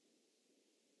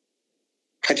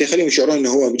 حتى يخليهم يشعرون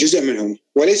أنه هو جزء منهم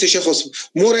وليس شخص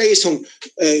مو رئيسهم،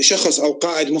 شخص أو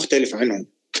قائد مختلف عنهم.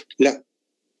 لا.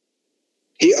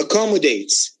 He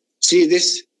accommodates. See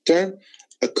this term?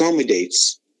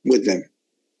 Accommodates with them.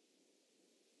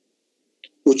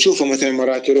 وتشوفه مثلا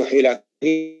مرات يروح إلى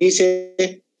كنيسة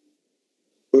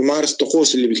ويمارس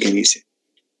طقوس اللي بالكنيسة.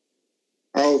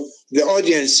 أو the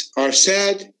audience are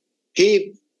sad,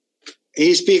 he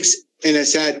speaks in a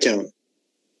sad tone.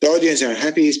 The audience are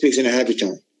happy, he speaks in a happy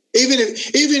tone. Even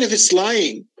if it's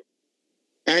lying,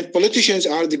 and politicians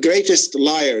are the greatest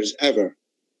liars ever.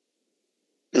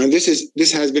 And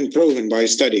this has been proven by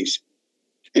studies.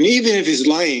 And even if he's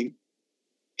lying,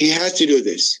 he has to do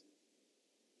this.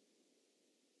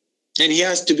 And he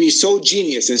has to be so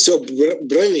genius and so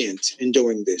brilliant in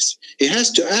doing this. He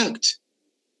has to act.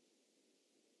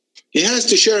 He has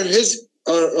to share his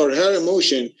or her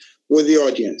emotion with the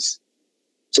audience.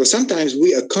 So sometimes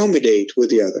we accommodate with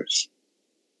the others.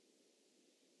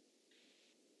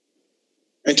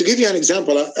 And to give you an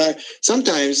example,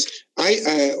 sometimes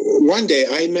one day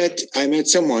I met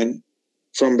someone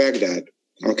from Baghdad.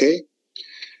 Okay,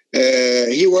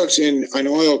 he works in an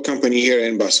oil company here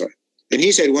in Basra, and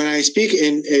he said when I speak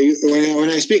in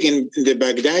the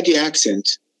Baghdadi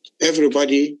accent,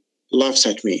 everybody laughs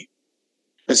at me,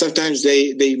 and sometimes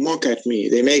they mock at me,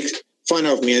 they make fun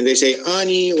of me, and they say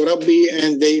Ani or Rabbi,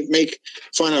 and they make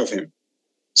fun of him.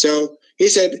 So he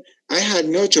said I had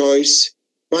no choice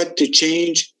but to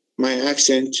change my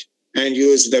accent and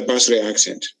use the Basri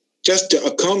accent, just to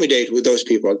accommodate with those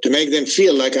people, to make them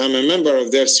feel like I'm a member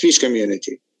of their speech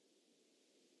community.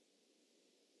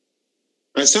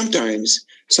 And sometimes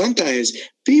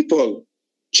people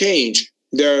change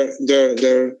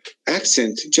their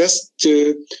accent just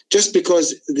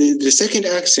because the second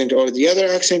accent or the other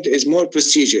accent is more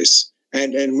prestigious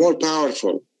and more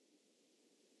powerful.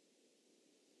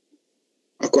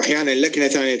 اكو احيانا لكنه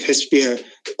ثانيه تحس فيها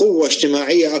قوه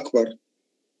اجتماعيه اكبر،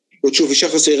 وتشوف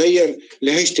شخص يغير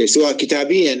لهجته سواء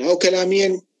كتابيا او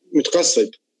كلاميا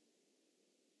متقصد،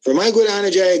 فما يقول انا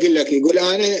جاي اقول لك، يقول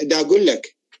انا دا اقول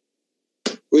لك،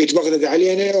 ويتبغض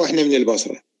علينا واحنا من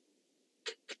البصره.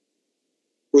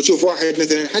 وتشوف واحد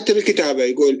مثلا حتى بالكتابه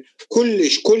يقول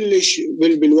كلش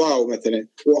بالواو مثلا،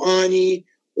 واني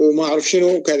وما اعرف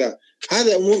شنو كذا.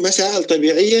 هذا مسائل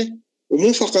طبيعيه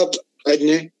ومو فقط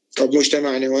عندنا أو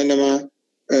بمجتمعنا، وإنما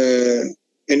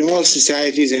in all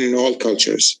societies and in all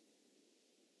cultures.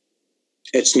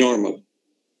 It's normal.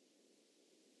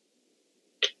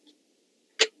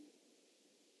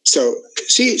 So,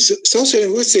 see, social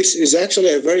linguistics is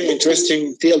actually a very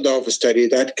interesting field of study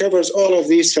that covers all of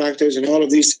these factors and all of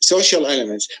these social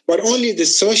elements, but only the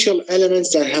social elements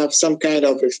that have some kind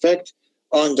of effect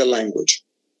on the language.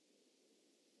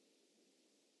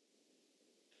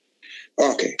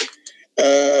 Okay.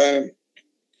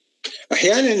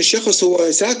 أحيانا الشخص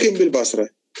هو ساكن بالبصرة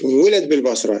وولد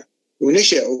بالبصرة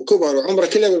ونشأ وكبر وعمره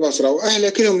كله بالبصرة وأهله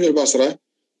كلهم من البصرة،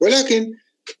 ولكن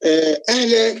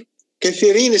أهله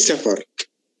كثيرين السفر،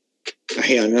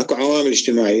 أحيانا أكو عوامل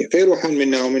اجتماعية فيروحون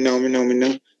منا ومنا ومنا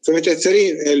ومنا،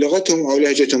 فمتأثرين لغتهم أو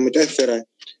لهجتهم متأثرة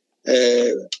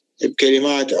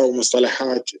بكلمات أو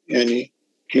مصطلحات يعني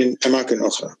من أماكن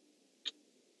أخرى.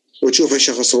 وتشوف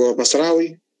الشخص هو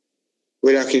بصراوي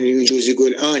ولكن يجوز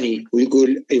يقول آني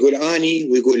ويقول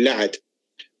آني ويقول لعد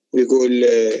ويقول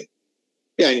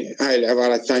يعني هاي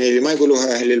العبارات الثانية اللي ما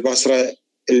يقولوها أهل البصرة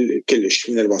كلش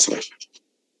من البصرة.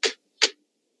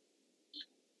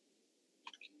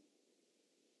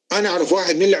 أنا أعرف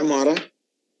واحد من العمارة،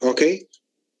 أوكي،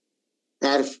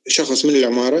 أعرف شخص من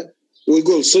العمارة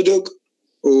ويقول صدق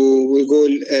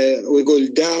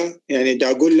ويقول دا، يعني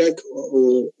دا أقول لك،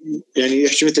 يعني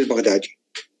يحكي مثل بغدادي.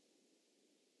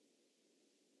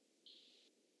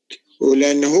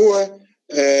 ولأنه هو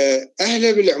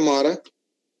أهله بالعمارة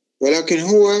ولكن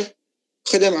هو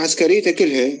خدم عسكريته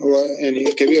كلها، هو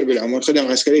يعني كبير بالعمر، خدم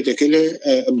عسكريته كلها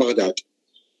ببغداد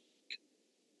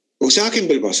وساكن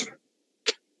بالبصرة.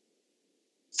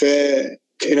 ف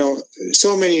you know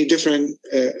so many different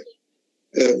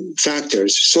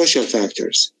factors, social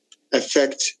factors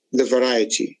affect the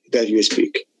variety that you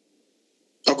speak.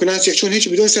 اكو ناس يحكون هيك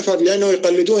بدون سفر لانه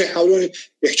يقلدون، يحاولون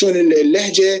يحكون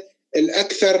اللهجه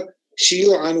الاكثر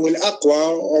شيوعا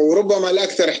والاقوى وربما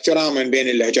الاكثر احتراما بين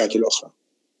اللهجات الاخرى.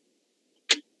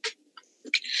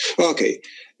 Okay.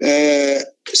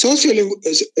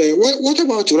 What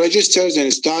about registers and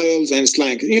styles and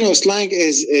slang? You know, slang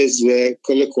is the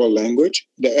colloquial language,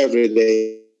 the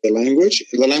everyday language,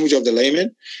 the language of the layman,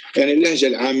 يعني اللهجة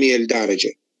العامية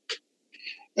الدارجة.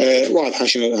 واضحة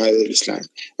شنو هذا السلانج.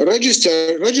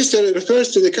 Register refers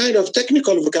to the kind of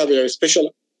technical vocabulary,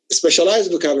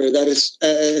 specialized vocabulary that is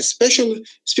a special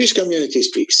speech community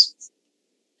speaks.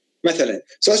 مثلا,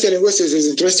 sociolinguistics is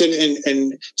interested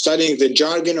in studying the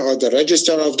jargon or the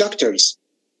register of doctors.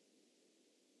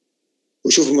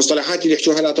 وشوف المصطلحات اللي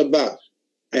يحكوها الأطباء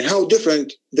and how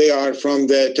different they are from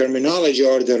the terminology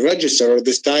or the register or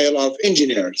the style of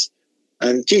engineers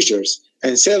and teachers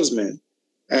and salesmen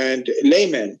and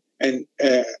laymen and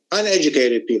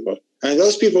uneducated people and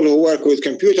those people who work with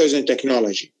computers and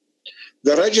technology.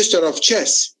 The register of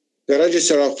chess, the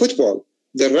register of football,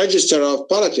 the register of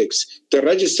politics, the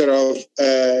register of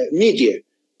media,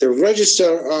 the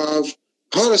register of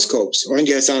horoscopes.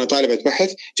 وعندي هسه أنا طالبة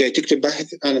بحث جاي تكتب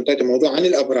بحث، أنا انطيته موضوع عن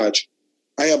الأبراج،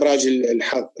 أي أبراج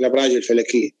الحظ، الأبراج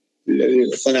الفلكية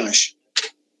 12.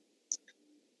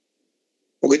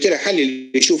 وقلت له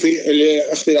حلي شوفي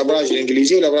اخذي الأبراج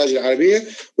الإنجليزية والأبراج العربية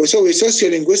وسوي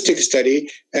sociolinguistic study.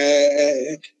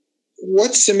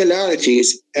 What similarities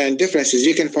and differences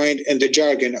you can find in the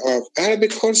jargon of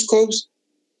Arabic horoscopes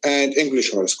and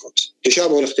English horoscopes.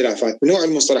 تشابه الاختلافات بنوع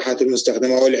المصطلحات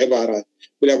المستخدمة والعبارات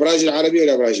بالأبراج العربية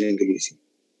والأبراج الإنجليزية.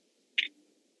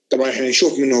 طبعا احنا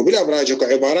نشوف منه بالأبراج اكو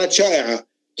عبارات شائعة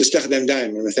تستخدم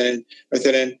دائما،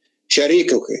 مثلا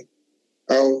شريكك،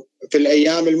 أو في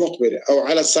الأيام المقبلة، أو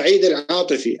على الصعيد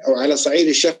العاطفي، أو على الصعيد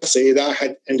الشخصي. إذا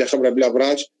أحد عنده خبرة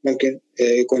بالأبراج ممكن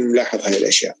يكون ملاحظ هاي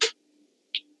الأشياء.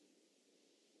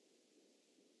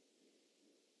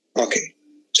 Okay,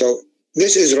 so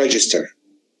this is register.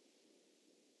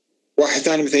 واحد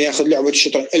ثاني مثلا ياخذ لعبة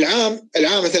الشطرنج.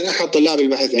 العام مثلا أحد طلاب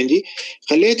البحث عندي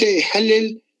خليته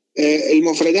يحلل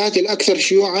المفردات الأكثر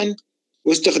شيوعا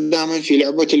واستخداما في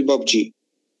لعبة الببجي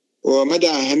ومدى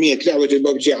أهمية لعبة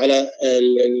الببجي على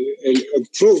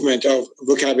improvement of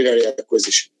vocabulary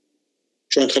acquisition.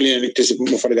 شلون تخلينا نكتسب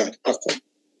مفردات أقوى.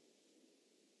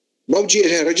 ببجي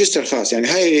لها ريجستر خاص، يعني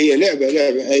هاي هي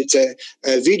لعبة it's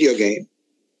a video game.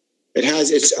 It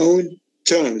has its own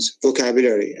terms,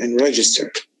 vocabulary, and register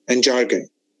and jargon.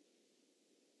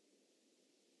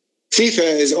 FIFA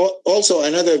is also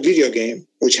another video game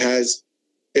which has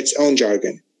its own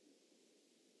jargon.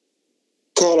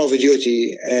 Call of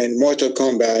Duty and Mortal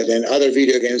Kombat and other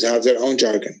video games have their own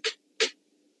jargon.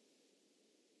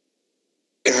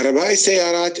 كهربائي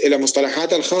السيارات إلى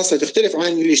مصطلحات الخاصة تختلف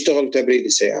عن اللي يشتغل تبريد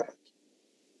السيارات.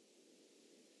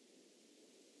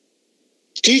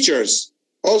 Teachers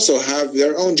also have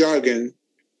their own jargon,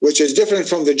 which is different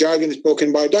from the jargon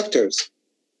spoken by doctors.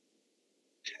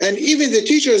 And even the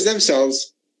teachers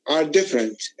themselves are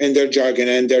different in their jargon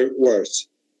and their words.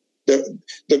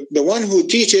 The one who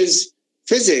teaches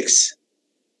physics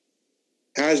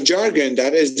has jargon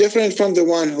that is different from the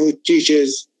one who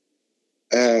teaches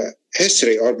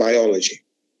history or biology.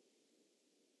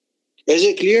 Is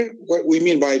it clear what we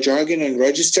mean by jargon and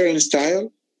register and style?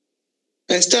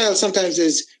 And style sometimes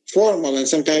is formal and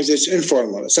sometimes it's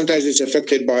informal. Sometimes it's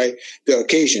affected by the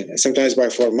occasion, and sometimes by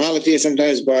formality, and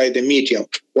sometimes by the medium,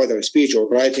 whether speech or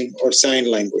writing or sign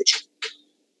language.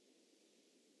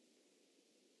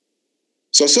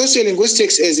 So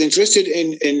sociolinguistics is interested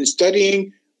in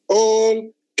studying all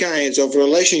kinds of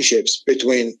relationships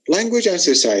between language and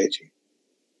society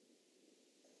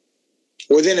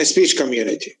within a speech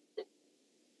community.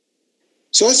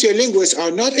 Sociolinguists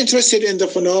are not interested in the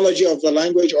phonology of the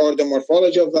language or the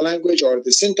morphology of the language or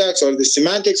the syntax or the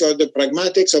semantics or the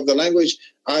pragmatics of the language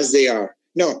as they are.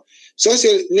 No,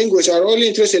 sociolinguists are only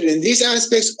interested in these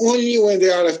aspects only when they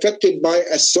are affected by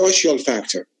a social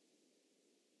factor.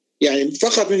 يعني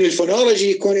فقط من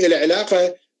الفونولوجي يكون له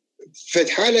علاقة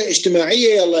في حالة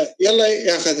اجتماعية يلا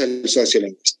ياخذها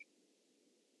السوسيولينغويست.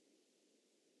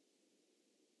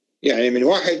 يعني من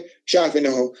واحد شاف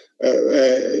انه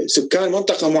سكان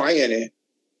منطقة معينة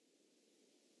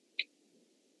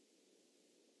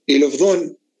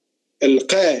يلفظون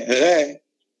القاء غاء،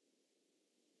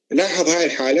 لاحظ هاي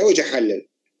الحالة ويجي حلل،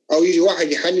 او يجي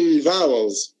واحد يحلل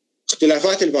الفاولز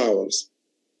اختلافات الفاولز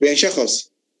بين شخص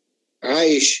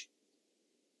عايش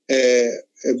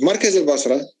بمركز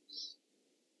البصرة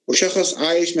وشخص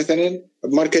عايش مثلا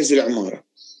بمركز العمارة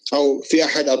أو في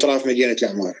أحد أطراف مدينة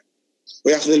العمارة،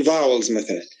 ويأخذ الفاولز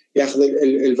مثلا، يأخذ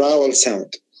الفاول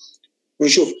ساوند،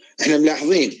 ونشوف احنا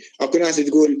ملاحظين اكو ناس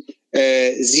تقول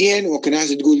زين واكو ناس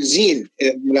تقول زين،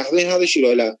 ملاحظين هذا الشيء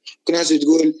ولا لا؟ اكو ناس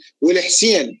تقول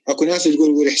والحسين، اكو ناس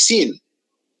تقول والحسين،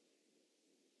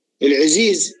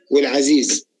 العزيز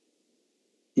والعزيز،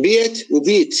 بيت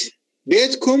وبيت،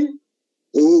 بيتكم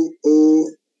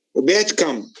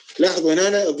وبيتكم. لاحظوا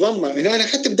هنا الضمه، هنا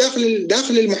حتى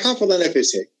داخل المحافظه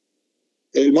نفسها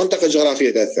المنطقه الجغرافيه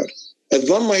تاثر.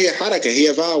 الضمه هي حركه،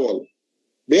 هي فاول.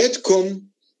 بيتكم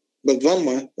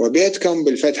بالضمه وبيتكم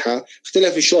بالفتحه،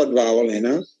 اختلف الشورت فاول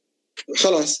هنا.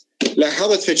 خلاص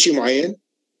لاحظت في شيء معين.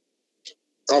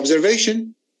 observation.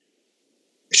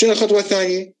 شنو الخطوه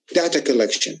الثانيه؟ data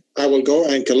collection. I will go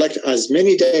and collect as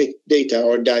many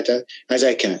data as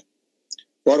I can.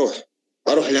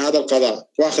 واروح لهذا القضاء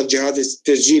واخذ جهاز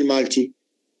التسجيل مالتي،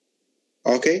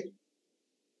 اوكي،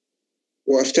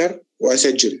 وافتر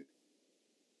واسجل.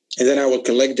 And then I will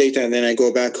collect data and then I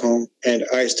go back home and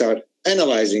I start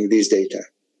analyzing these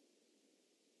data.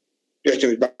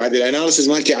 يعتمد بعد الاناليسيس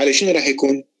مالتي على شنو راح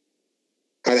يكون؟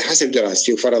 هذا حسب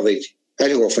دراستي وفرضيتي،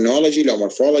 هل هو phonology لو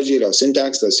morphology لو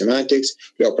syntax لو semantics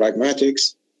لو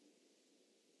pragmatics.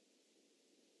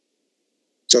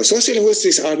 So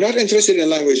sociolinguistics are not interested in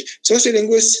language.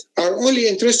 Sociolinguists are only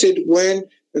interested when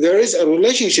there is a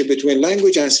relationship between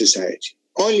language and society.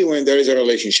 Only when there is a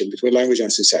relationship between language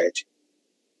and society.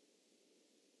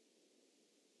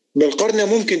 بالقرن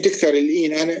ممكن تكثر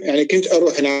الإين. أنا يعني كنت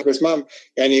أروح هناك بس ما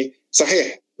يعني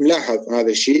صحيح ملاحظ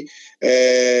هذا الشيء،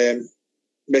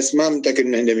 بس ما متأكد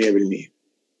من عنده 100%.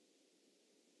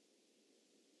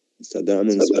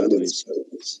 دائما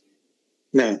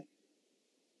نعم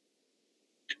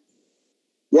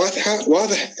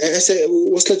واضح.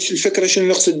 وصلت الفكرة شنو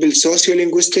نقصد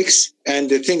بالسوسيولينغويستكس and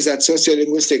the things that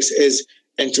sociolinguistics is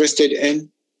interested in.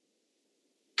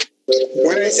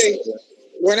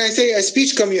 When I say a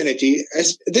speech community,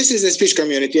 this is a speech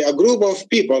community, a group of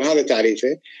people, هذا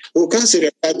تعريفه, who consider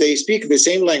that they speak the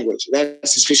same language.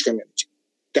 That's a speech community.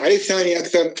 تعريف ثاني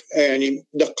أكثر يعني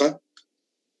دقة.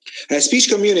 A speech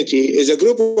community is a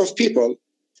group of people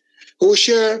who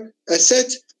share a set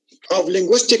of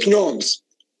linguistic norms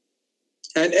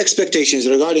and expectations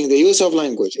regarding the use of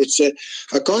language. It's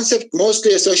a concept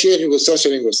mostly associated with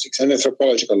sociolinguistics and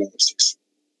anthropological linguistics.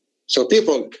 So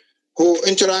people who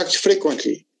interact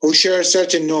frequently, who share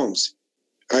certain norms,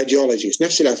 ideologies,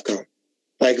 نفس الأفكار,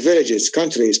 like villages,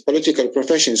 countries, political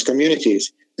professions, communities,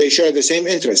 they share the same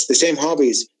interests, the same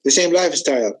hobbies, the same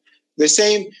lifestyle, the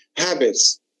same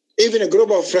habits. Even a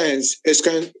group of friends is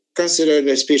considered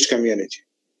a speech community.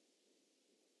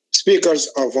 Speakers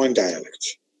of one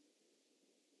dialect.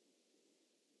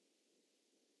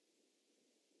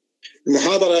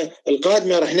 المحاضرة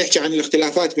القادمة راح نحكي عن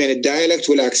الاختلافات بين الدايلكت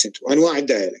والأكسنت وأنواع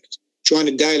الدايلكت. شلون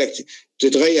الدايلكت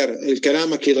تتغير،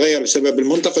 كلامك يتغير بسبب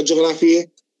المنطقة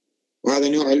الجغرافية، وهذا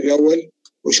النوع الأول.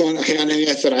 وشلون أحيانا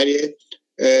يأثر عليه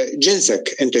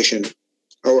جنسك أنت شنو،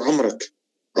 أو عمرك،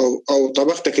 أو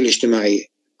طبقتك الاجتماعية،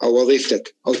 أو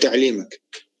وظيفتك، أو تعليمك،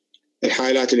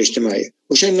 الحالات الاجتماعية.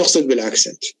 وشنو نقصد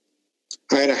بالأكسنت؟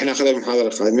 هاي راح ناخذها المحاضرة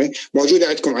القادمة، موجودة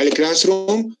عندكم على الكلاس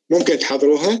روم، ممكن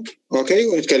تحضروها اوكي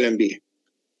ونتكلم بيها.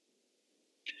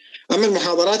 اما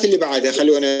المحاضرات اللي بعدها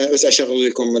خلونا بس اشغل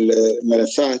لكم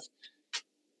الملفات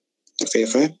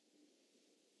دقيقة.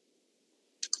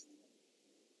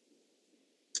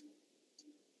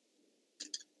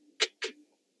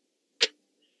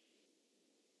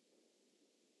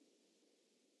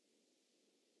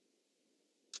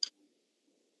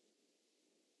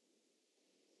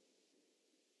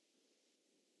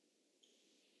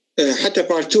 حتى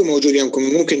بارت 2 موجود يمكم،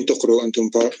 ممكن تقروا انتم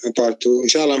بارت 2 ان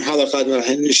شاء الله. المحاضره القادمه راح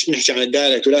نحكي عن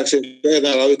الدايلكت والاكسنت،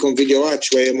 ايضا اراويكم فيديوهات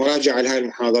شويه مراجعه لهذه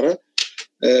المحاضره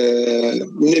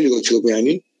من اليوتيوب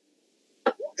يعني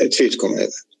تفيدكم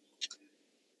ايضا.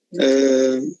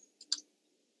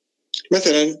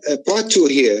 مثلا part 2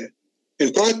 here.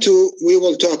 In part 2 we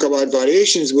will talk about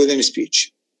variations within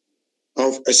speech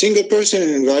of a single person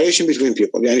and variation between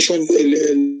people. يعني شلون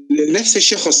نفس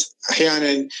الشخص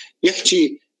احيانا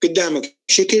يحكي قدامك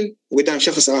شكل وقدام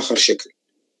شخص آخر شكل.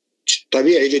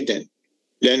 طبيعي جدا،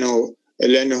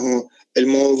 لأنه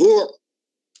الموضوع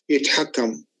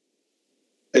يتحكم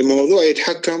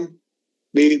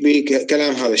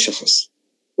بكلام هذا الشخص،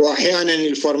 وأحيانا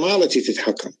الفورماليتي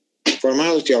تتحكم،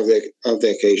 formality of the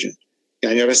occasion،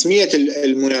 يعني رسمية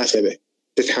المناسبة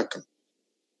تتحكم.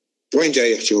 وين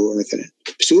جاي يحكي هو مثلا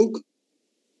بسوق،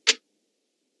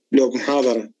 لو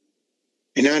بمحاضرة.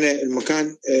 هنا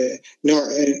المكان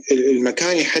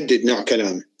المكان يحدد نوع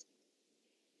كلامه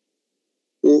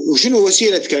وشنو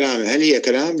وسيلة كلامه، هل هي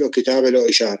كلام لو كتابة لو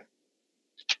إشارة.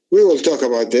 We will talk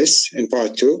about this in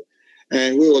part 2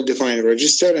 and we will define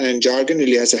register and jargon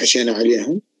اللي هسه حكينا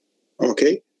عليهم.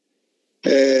 Okay.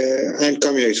 And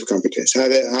community competence.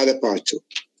 هذا part 2.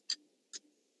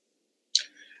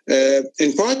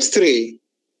 In part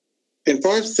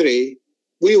 3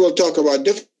 we will talk about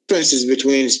differences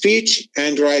between speech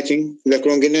and writing.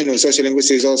 لكن قلنا إنه social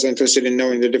linguistics is also interested in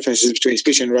knowing the differences between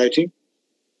speech and writing.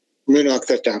 منو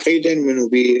أكثر تعقيدا، منو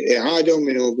بإعادة،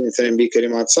 ومنو مثلا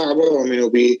بكلمات صعبة، ومنو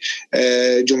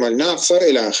بجمل ناقصة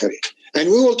إلى آخره. And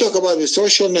we will talk about the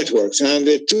social networks and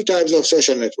the two types of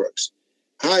social networks: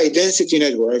 high density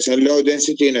networks and low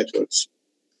density networks.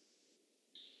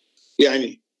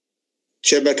 يعني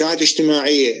شبكات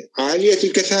اجتماعية عالية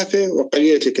الكثافة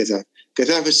وقليلة الكثافة،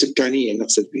 كثافة السكانية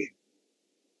نقصد بها.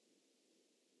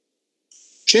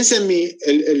 شو نسمي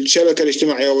الشبكة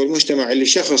الاجتماعية أو المجتمع اللي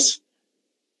شخص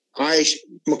عايش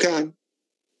مكان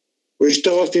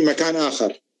ويشتغل في مكان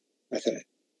آخر، مثلا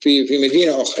في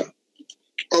مدينة أخرى،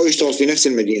 أو يشتغل في نفس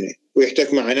المدينة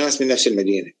ويحتك مع ناس من نفس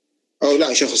المدينة، أو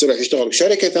لا شخص يروح يشتغل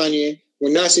بشركة ثانية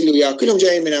والناس اللي وياه كلهم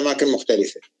جايين من أماكن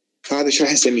مختلفة. هذا شو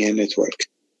راح نسميها النتورك.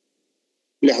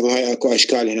 لاحظوا هاي أكو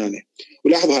أشكال هنا،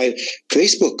 ولاحظوا هاي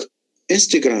فيسبوك،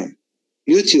 إنستغرام،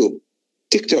 يوتيوب،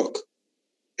 تيك توك،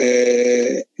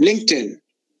 لينكدين،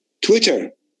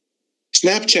 تويتر،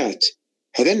 سناب شات،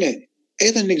 هذين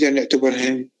أيضا نقدر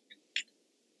نعتبرهم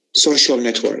social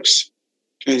networks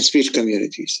and speech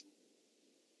communities.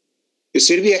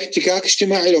 يصير بيه احتكاك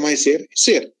اجتماعي لو ما يصير؟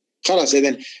 يصير. خلاص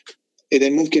إذا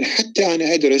ممكن حتى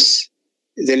أنا أدرس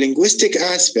the linguistic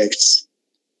aspects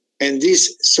and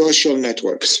these social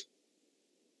networks.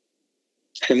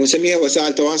 احنا نسميها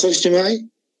وسائل تواصل اجتماعي.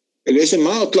 الاسم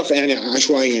ما أطلق يعني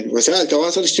عشوائيا، وسائل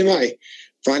تواصل اجتماعي.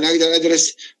 فأنا أقدر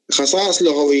أدرس خصائص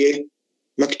لغوية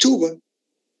مكتوبة،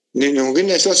 لأنه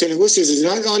قلنا social linguistics is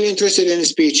not only interested in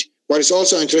speech but is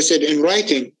also interested in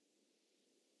writing.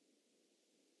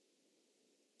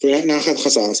 فناخذ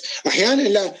خصائص. أحيانا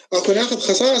لا أكو ناخذ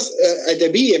خصائص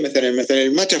أدبية، مثلا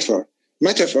الميتافور.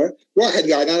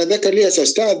 واحد قاعد، أنا أذكر لي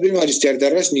أستاذ بالماجستير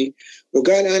درسني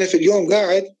وقال أنا في اليوم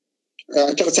قاعد،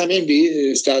 أعتقد سامعين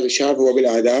بي أستاذ الشهاب هو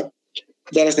بالآداب،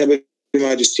 درسنا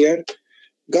بالماجستير.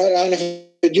 قال أنا في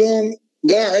اليوم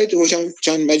قاعد، هو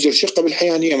كان مأجر شقة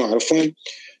بالحيانية ما أعرف وين،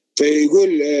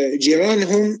 فيقول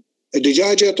جيرانهم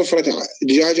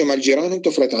دجاجة مال جيرانهم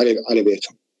طفرت على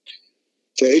بيتهم.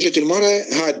 فاجت المرأة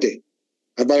هادة،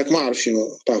 عبالك ما أعرف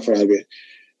شنو طافر على البيت،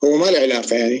 هو ما له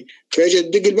علاقة يعني. فاجت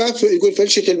دق الباب، يقول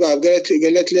فلشت الباب،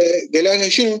 قالت لها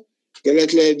شنو؟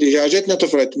 قالت له دجاجتنا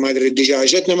طفرت، ما أدري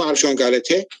دجاجتنا ما أعرف شلون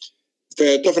قالتها،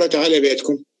 فطفرت على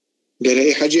بيتكم. قال لها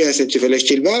إيه حجي هسه أنت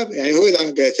فلشتي الباب؟ يعني هو إذا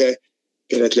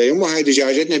قالت له يمه هاي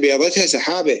دجاجتنا بيضتها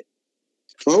سحابة.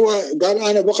 فهو قال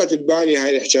أنا بقت ببالي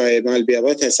هاي الحكاية مال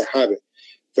بيضتها سحابة.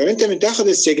 فأنت من تأخذ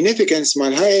السيجنيفيكانس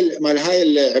مال هاي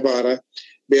العبارة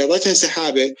بيضتها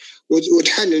سحابة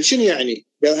وتحلل شنو يعني.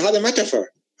 هذا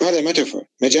ميتافور،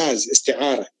 مجاز،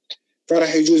 استعارة.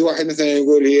 فراح يجوز واحد مثلا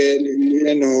يقول هي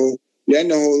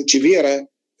لأنه كبيرة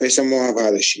فيسموها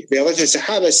بهذا الشيء. بيضتها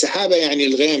سحابة، السحابة يعني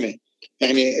الغيمة،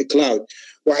 يعني كلاود.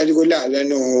 واحد يقول لا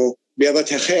لأنه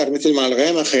بيضتها خير، مثل ما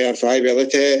الغيمة خير، فهاي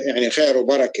بيضتها يعني خير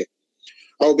وبركة.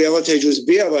 أو بيضتها يجوز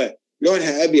بيضة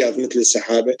لونها أبيض مثل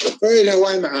السحابة. فإلها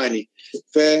هواي معاني.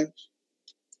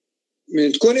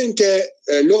 من تكون أنت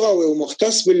لغوي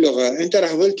ومختص باللغة، أنت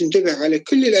راح تظل تنتبه على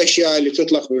كل الأشياء اللي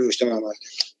تطلق بالمجتمع مالك.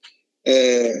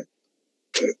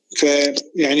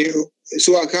 فيعني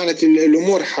سواء كانت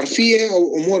الأمور حرفية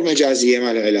أو أمور مجازية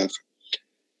ما لها علاقة.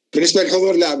 بالنسبة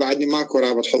للحضور لا، بعدني ماكو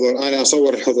رابط حضور، أنا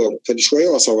أصور الحضور فد شوية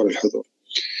وأصور الحضور.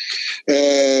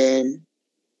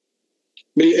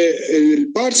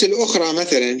 بالبارتس الأخرى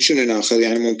مثلا شنو ناخذ؟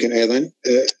 يعني ممكن أيضا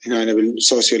هنا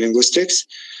بالسوسيال لينغويستكس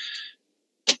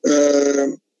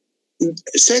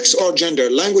sex or gender,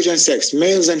 language and sex,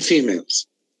 males and females.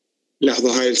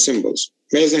 لاحظوا هاي symbols,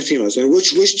 males and females, and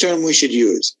which term we should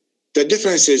use. The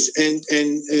differences in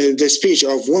the speech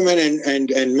of women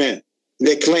and men.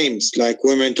 The claims like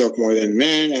women talk more than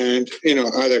men, and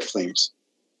other claims.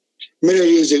 من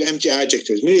use الempty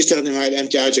adjectives؟ من يستخدم هاي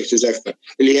الempty adjectives أكثر؟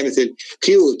 اللي هي مثل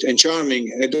cute and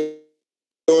charming and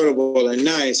adorable and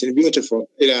nice and beautiful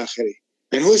إلى آخره.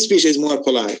 And whose speech is more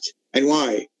polite and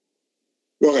why؟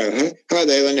 وغيرها.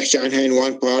 هذا أيضا نحكي عنها in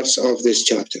one part of this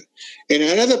chapter. In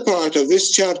another part of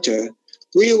this chapter,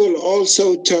 we will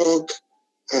also talk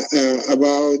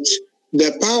about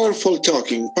the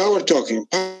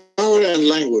power and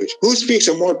language. Who speaks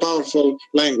a more powerful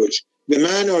language, the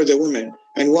man or the woman?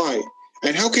 and why?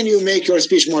 And how can you make your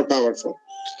speech more powerful?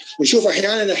 نشوف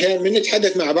احيانا من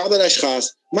نتحدث مع بعض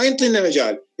الاشخاص ما ينطينا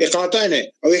مجال،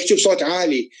 يقاطعنا او يحكي بصوت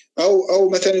عالي او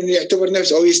مثلا يعتبر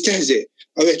نفسه او يستهزئ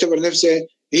او يعتبر نفسه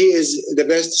he is the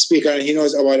best speaker and he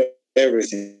knows about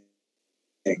everything.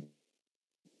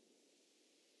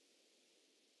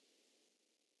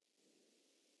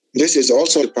 This is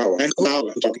also power and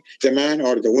the man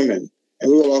or the woman,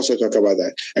 and we will also talk about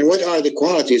that. And what are the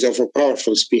qualities of a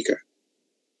powerful speaker?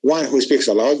 One who speaks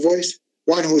a loud voice,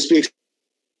 one who speaks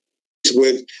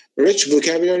with rich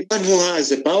vocabulary, one who has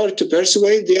the power to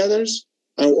persuade the others,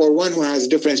 or one who has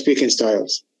different speaking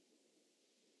styles.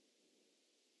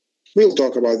 We'll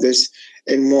talk about this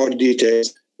in more detail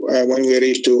when we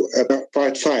reach to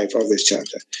part 5 of this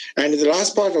chapter. And in the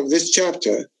last part of this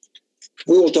chapter,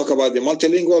 we will talk about the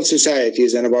multilingual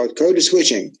societies and about code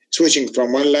switching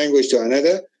from one language to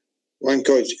another, one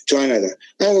code to another.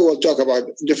 And we will talk about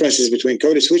differences between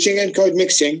code switching and code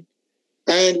mixing.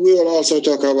 And we will also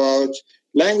talk about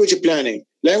language planning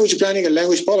and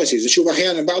language policies. نشوف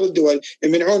أحيانا بعض الدول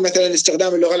يمنعون مثلا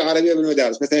استخدام اللغة العربية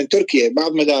بالمدارس، مثلا تركيا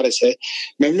بعض مدارسها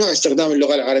ممنوع استخدام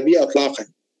اللغة العربية إطلاقا،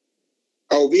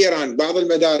 أو بإيران بعض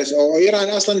المدارس أو إيران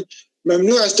أصلا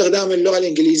ممنوع استخدام اللغة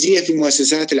الإنجليزية في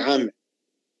المؤسسات العامة.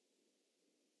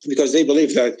 Because they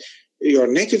believe that your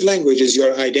native language is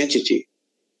your identity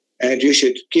and you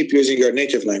should keep using your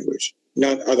native language,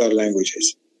 not other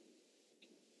languages.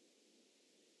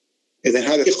 إذا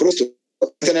هذا خروج.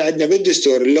 مثلا عندنا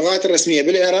بالدستور اللغات الرسمية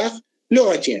بالعراق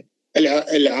لغتين،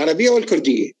 العربية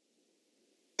والكردية.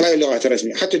 هاي اللغات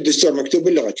الرسمية، حتى الدستور مكتوب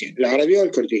باللغتين العربية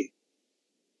والكردية.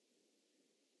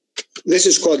 This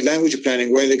is called language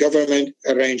planning when the government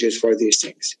arranges for these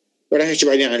things. وراح نحكي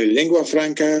بعدين عن اللينغوا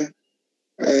فرانكا،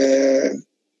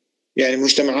 يعني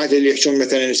المجتمعات اللي يحكون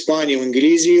مثلا اسباني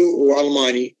وانجليزي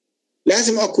والماني،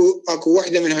 لازم اكو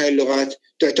واحدة من هاي اللغات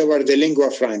تعتبر the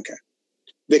lingua franca,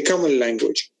 the common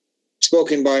language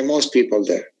spoken by most people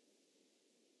there.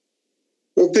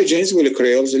 والبيجنز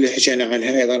والكريولز اللي حكينا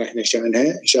عنها أيضا راح نحكي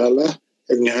عنها إن شاء الله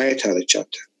بنهاية هذا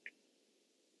الشابتر.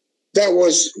 That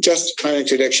was just an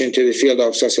introduction to the field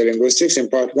of sociolinguistics in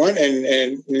part 1,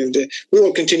 and we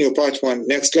will continue part 1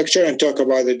 next lecture and talk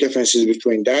about the differences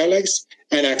between dialects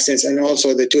and accents and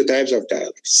also the 2 types of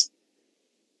dialects.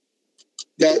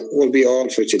 That will be all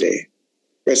for today.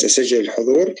 بس أسجل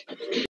الحضور.